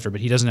games after,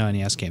 but he doesn't know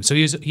NES games. So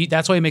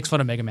that's why he makes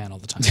fun of Mega Man all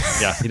the time.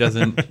 Yeah, he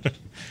doesn't.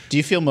 Do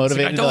you feel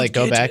motivated to don't like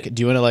go get back? it.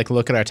 Do you want to like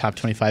look at our top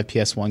 25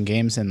 PS1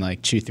 games and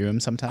like chew through them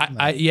sometime?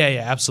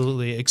 Yeah,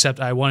 absolutely. Except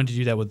I wanted to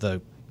do that with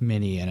the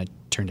Mini, and it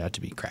turned out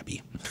to be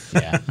crappy.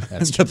 Yeah,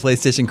 that's the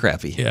PlayStation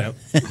crappy. Yeah.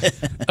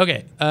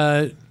 Okay.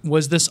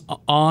 Was this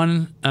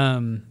on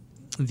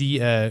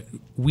the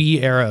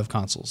Wii era of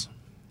consoles?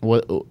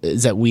 what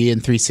is that? Wii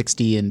and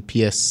 360 and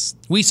PS.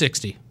 Wii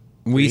 60.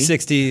 Wii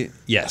 60,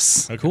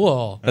 yes.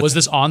 Cool. Was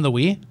this on the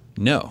Wii?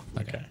 No.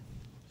 Okay.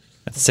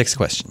 That's 6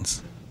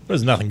 questions.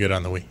 There's nothing good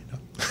on the Wii.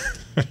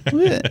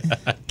 No.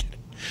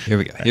 Here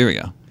we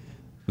go.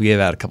 We gave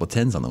out a couple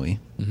 10s on the Wii.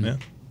 Yeah.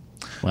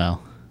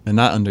 Well, And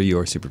not under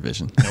your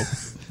supervision. Nope.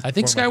 I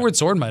think Skyward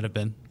Sword might have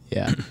been.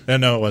 yeah.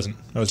 No, it wasn't.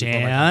 That was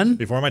Dan?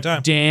 before my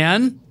time.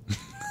 Dan,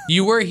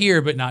 you were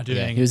here, but not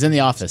doing He was in the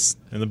office.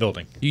 In the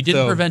building. You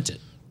didn't So- prevent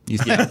it. You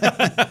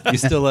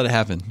still let it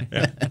happen.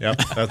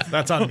 Yep.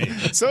 That's on me.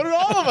 So did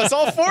all of us.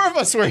 All 4 of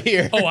us were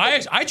here. Oh,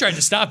 I tried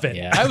to stop it.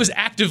 Yeah. I was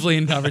actively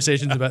in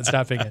conversations about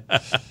stopping it.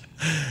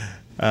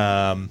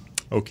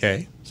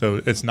 Okay.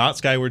 So it's not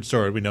Skyward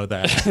Sword. We know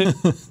that.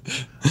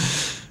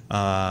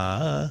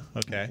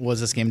 Okay. Was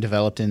this game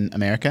developed in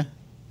America,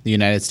 the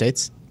United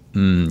States?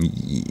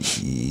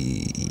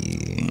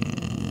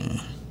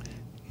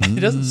 It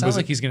doesn't sound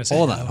like he's going to say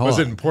Hold no. on. Hold Was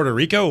on. it in Puerto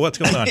Rico? What's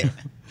going on here?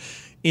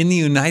 In the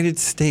United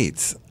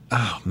States.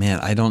 Oh, man.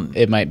 I don't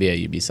It might be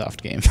a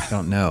Ubisoft game.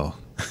 know.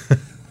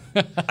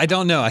 I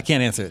don't know. I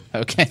can't answer it.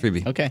 Okay.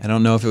 Freebie. Okay. I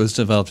don't know if it was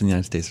developed in the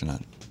United States or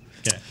not.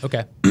 Okay.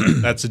 Okay.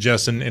 That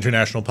suggests an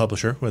international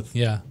publisher with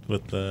Yeah.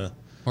 the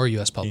Or a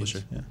U.S.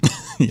 publisher.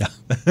 Yeah.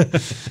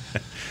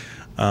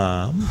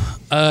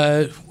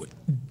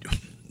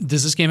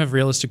 Does this game have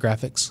realistic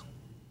graphics?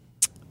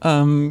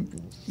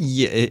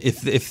 Yeah.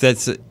 If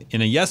that's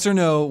in a yes or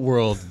no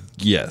world,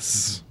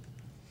 yes.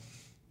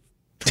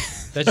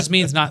 That just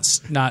means not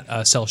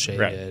cell shaded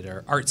Right.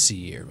 or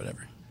artsy or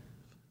whatever.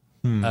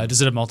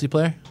 Does it have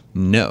multiplayer?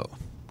 No.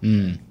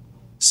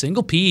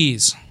 Single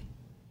P's.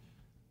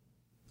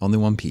 Only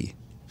one P.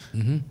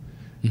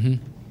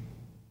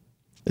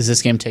 Does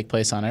this game take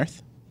place on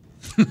Earth?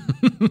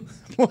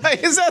 Why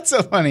is that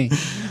so funny?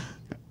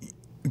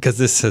 Because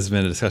this has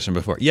been a discussion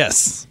before.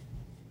 Yes.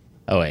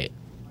 Oh wait.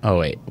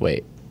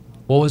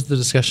 What was the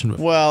discussion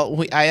before?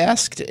 Well, I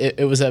asked.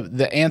 It was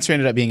the answer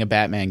ended up being a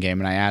Batman game,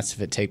 and I asked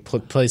if it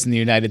took place in the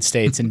United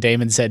States, and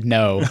Damon said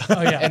no.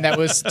 Oh, yeah. And that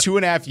was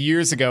 2.5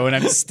 years ago, and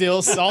I'm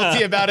still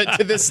salty about it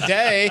to this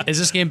day. Is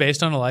this game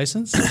based on a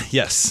license?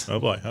 Yes. Oh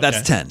boy, okay.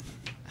 That's 10.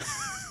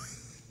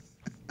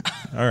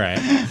 All right.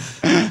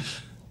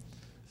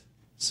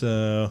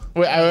 So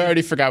Wait, I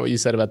already forgot what you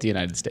said about the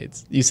United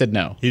States. You said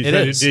no. he, It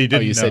said is. he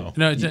didn't you said-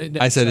 know. No,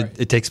 I said sorry.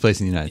 it takes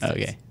place in the United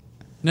States. Okay.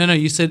 No,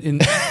 you said in.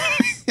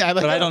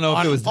 But I don't know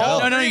if it was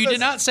developed. No, you did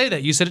not say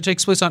that. You said it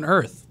takes place on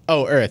Earth.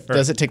 Oh, Earth.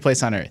 Does it take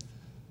place on Earth?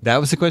 That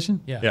was the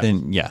question? Yeah.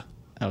 Then, yeah.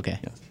 Okay.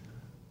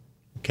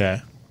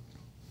 Okay.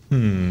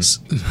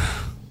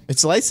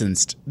 It's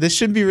licensed. This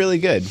should be really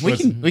good.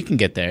 We can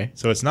get there.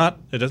 So it's not.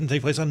 It doesn't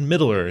take place on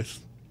Middle Earth.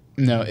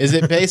 No, is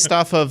it based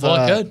off of?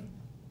 Well,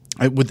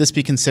 good. Would this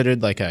be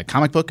considered like a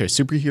comic book or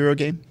superhero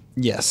game?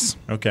 Yes.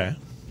 Okay.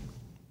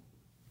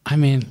 I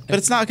mean, But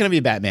it's not going to be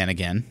Batman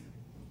again.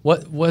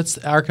 what's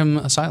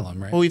Arkham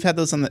Asylum, right? Well, we've had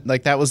those on the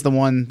that was the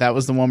one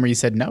where you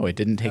said no, it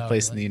didn't take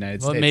place in the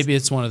United Well, States. maybe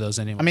it's one of those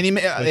anyway. I mean,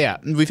 yeah,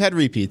 we've had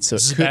repeats. So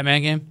is this it a could-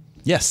 Batman game?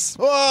 Yes.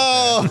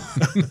 Whoa!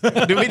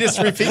 Did we just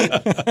repeat?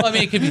 Well, I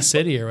mean, it could be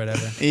City or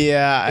whatever.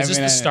 Yeah, Is this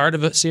the start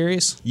of a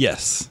series?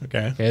 Yes.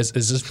 Okay. Okay, is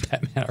this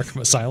Batman Arkham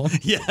Asylum?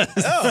 Yes.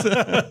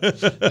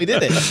 We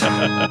did it.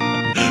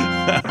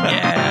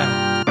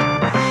 Yeah.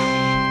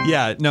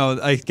 Yeah, no,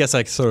 I guess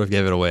I sort of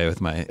gave it away with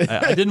my.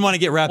 I didn't want to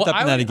get wrapped Well,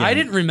 up in that again. I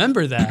didn't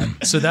remember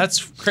that, so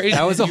that's crazy.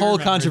 That was a You whole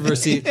remembered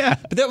controversy. Yeah.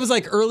 But that was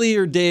like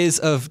earlier days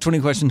of 20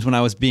 questions when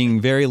I was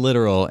being very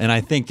literal. And I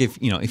think if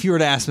you were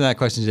to ask me that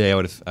question today,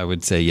 I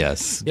would say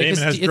yes. Yeah, 'cause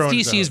Damon has it's grown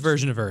DC's his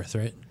version of Earth,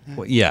 right?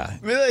 Well, yeah.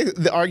 I mean, like,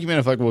 the argument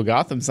of like, well,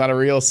 Gotham's not a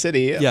real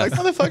city. I'm Yeah. like,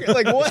 motherfucker,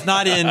 like what?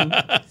 Not in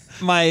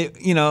my,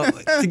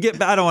 to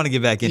get. I don't want to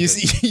get back into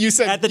it. You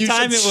said At the you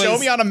time should it show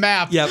was- me on a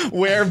map Yep.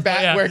 where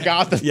Yeah. where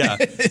Gotham Yeah.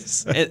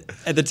 is.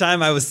 At the time,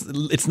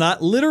 it's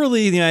not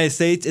literally the United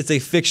States. It's a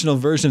fictional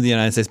version of the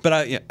United States.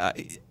 But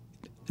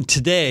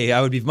today,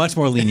 I would be much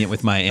more lenient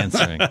with my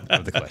answering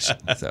of the question.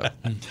 So,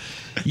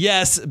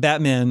 yes,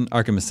 Batman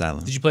Arkham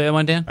Asylum. Did you play that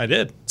one, Dan? I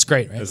did. It's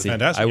great, right? It's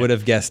fantastic. I would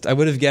have guessed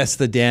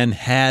that Dan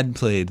had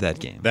played that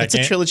game. That It's a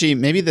game, trilogy.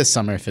 Maybe this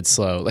summer if it's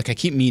slow. Like I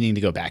keep meaning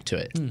to go back to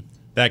it.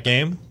 that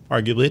game,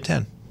 arguably a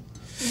 10.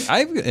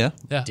 Yeah,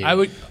 Dude. I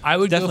would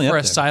Definitely go for up there.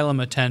 Asylum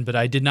a 10, but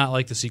I did not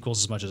like the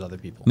sequels as much as other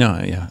people.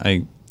 No, yeah,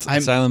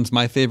 Asylum's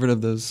my favorite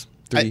of those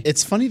three.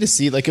 It's funny to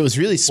see. Like it was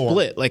really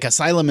split. Like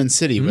Asylum and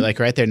City were like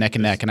right there neck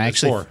and neck. And I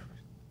actually, 4.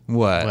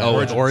 What? Well,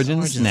 Origins?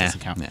 Origins Nah. doesn't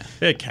count.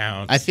 Nah. It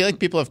counts. I feel like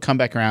people have come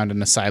back around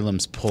and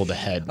Asylum's pulled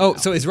ahead. Oh,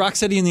 so is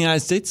Rocksteady in the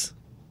United States?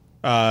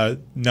 No.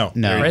 no,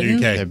 They're Britain?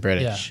 UK. they're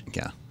British.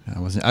 Yeah, I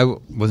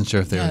wasn't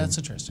sure if they Yeah, were that's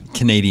interesting.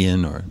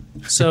 Canadian or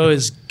So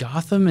is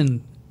Gotham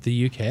in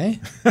the UK?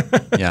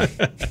 yeah.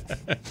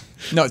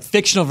 No, it's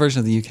fictional version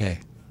of the UK.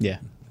 Yeah.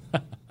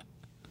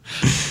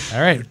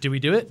 All right, did we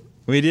do it?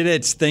 We did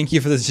it. Thank you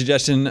for the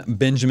suggestion,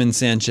 Benjamin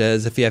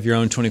Sanchez. If you have your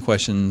own 20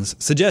 questions,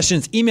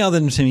 suggestions, email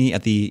them to me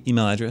at the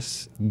email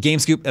address,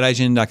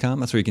 gamescoop@ign.com.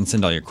 That's where you can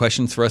send all your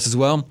questions for us as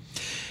well.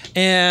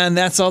 And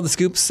that's all the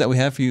scoops that we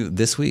have for you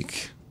this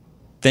week.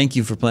 Thank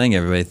you for playing,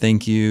 everybody.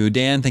 Thank you,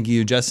 Dan. Thank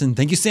you, Justin.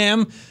 Thank you,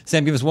 Sam.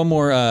 Sam, give us one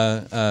more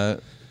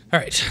All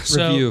right,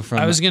 so Review from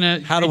I was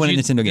gonna How to Win at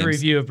read Nintendo the Games.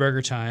 review of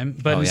Burger Time,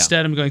 but Oh, yeah.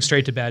 instead I'm going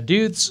straight to Bad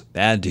Dudes.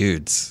 Bad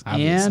Dudes.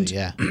 Obviously, And-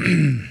 yeah.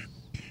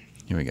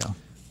 Here we go.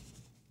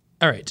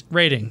 All right,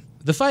 rating.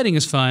 The fighting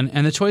is fun,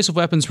 and the choice of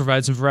weapons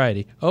provides some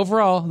variety.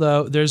 Overall,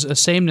 though, there's a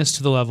sameness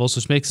to the levels,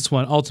 which makes this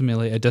one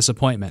ultimately a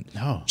disappointment.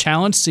 Oh.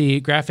 Challenge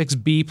C,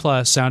 graphics B+,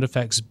 sound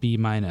effects B-.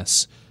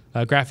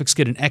 Graphics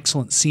get an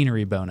excellent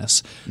scenery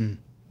bonus,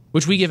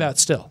 which we give out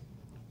still.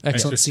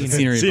 Excellent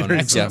scenery. Scenery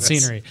bonus.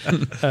 Excellent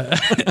Yeah.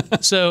 scenery.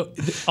 So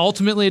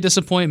ultimately a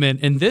disappointment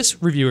in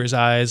this reviewer's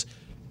eyes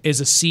is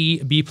a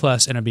C, B+,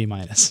 and a B-.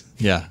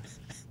 Yeah.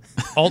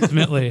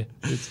 Ultimately,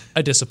 it's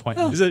a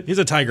disappointment. He's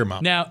a tiger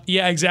mom. Now,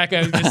 yeah, exactly.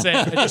 I was going to say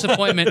a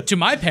disappointment to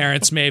my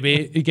parents,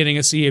 maybe getting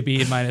a C, a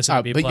B-, and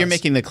a B+. But you're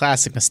making the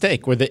classic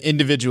mistake where the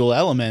individual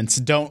elements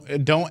don't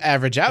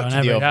average out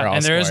to the overall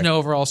and there is score. no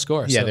overall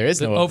score. Yeah, So there is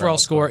the no overall overall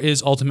score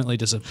is ultimately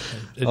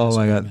disappointing. Oh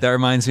my god, that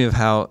reminds me of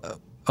how.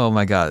 Oh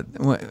my god,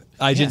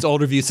 IGN's old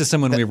review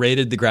system when we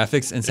rated the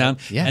graphics and sound,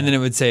 Yeah. and then it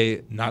would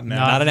say Not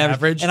not an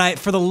average. average. And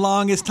for the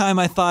longest time,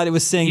 I thought it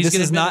was saying He's this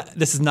gonna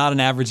is not an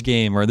average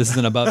game or this is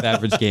an above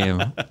average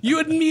game. You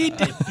and me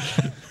did.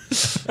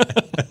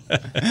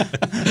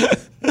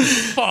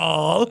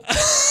 Fall.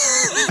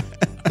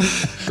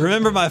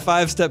 Remember my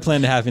 5-step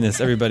plan to happiness,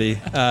 everybody.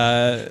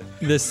 My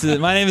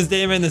name is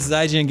Damon. This is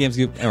IGN Game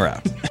Scoop, and we're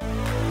out.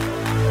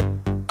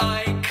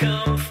 I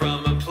come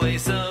from a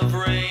place of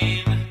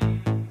rain,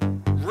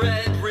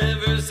 red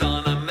rivers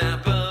on a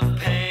map of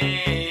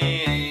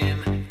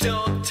pain.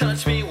 Don't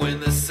touch me when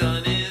the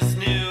sun is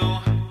new.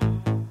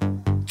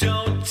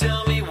 Don't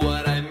tell me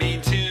what I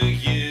mean to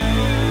you.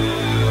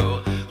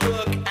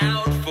 Look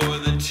out for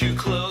the too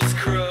close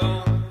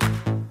crow.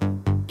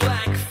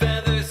 Black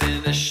feathers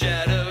in the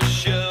shadow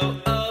show.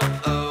 Oh,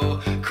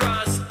 oh,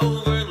 cross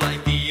over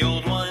like the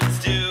old ones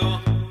do.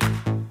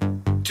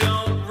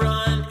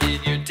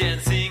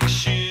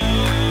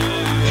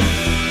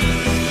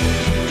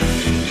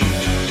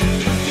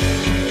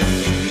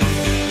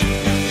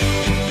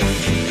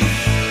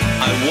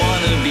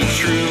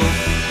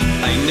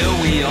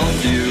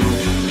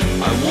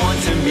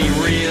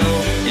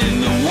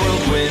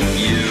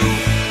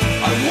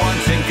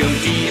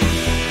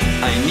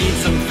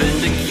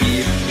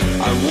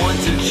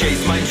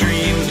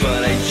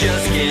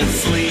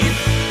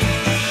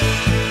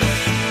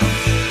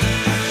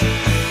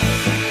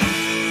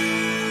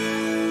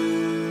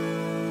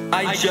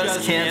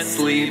 just can't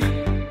sleep.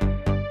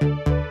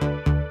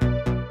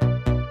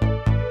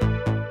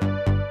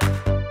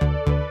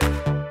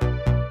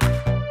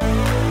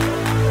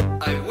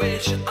 I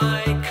wish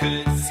I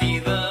could see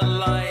the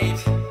light.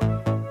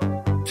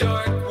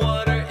 Dark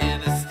water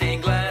in a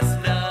stained glass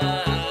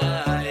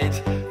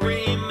night.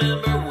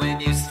 Remember when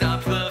you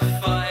stopped the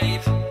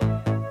fight?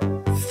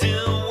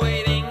 Still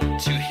waiting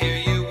to hear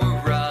you were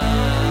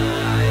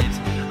right.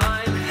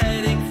 I'm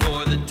heading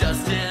for the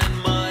dust and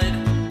mud.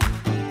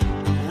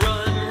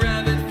 Run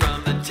rabbit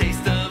from the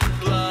taste of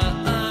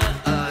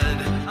blood.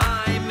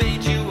 I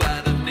made you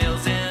out of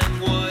nails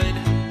and wood.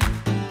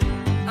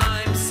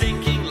 I'm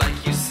sinking like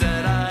you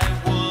said I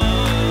would.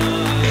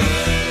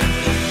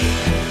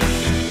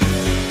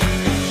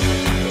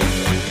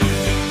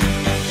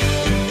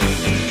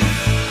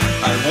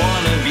 I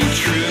wanna be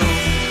true,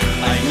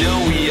 I know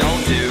we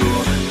all do.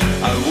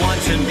 I want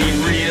to be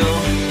real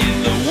in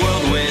the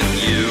world with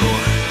you.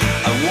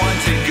 I want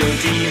to go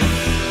deep,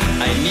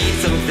 I need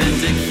something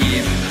to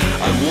keep.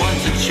 I want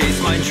to chase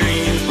my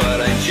dreams,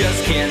 but I just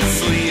can't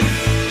sleep.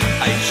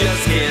 I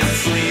just can't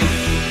sleep.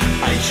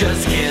 I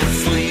just can't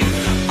sleep.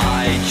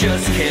 I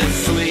just can't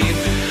sleep.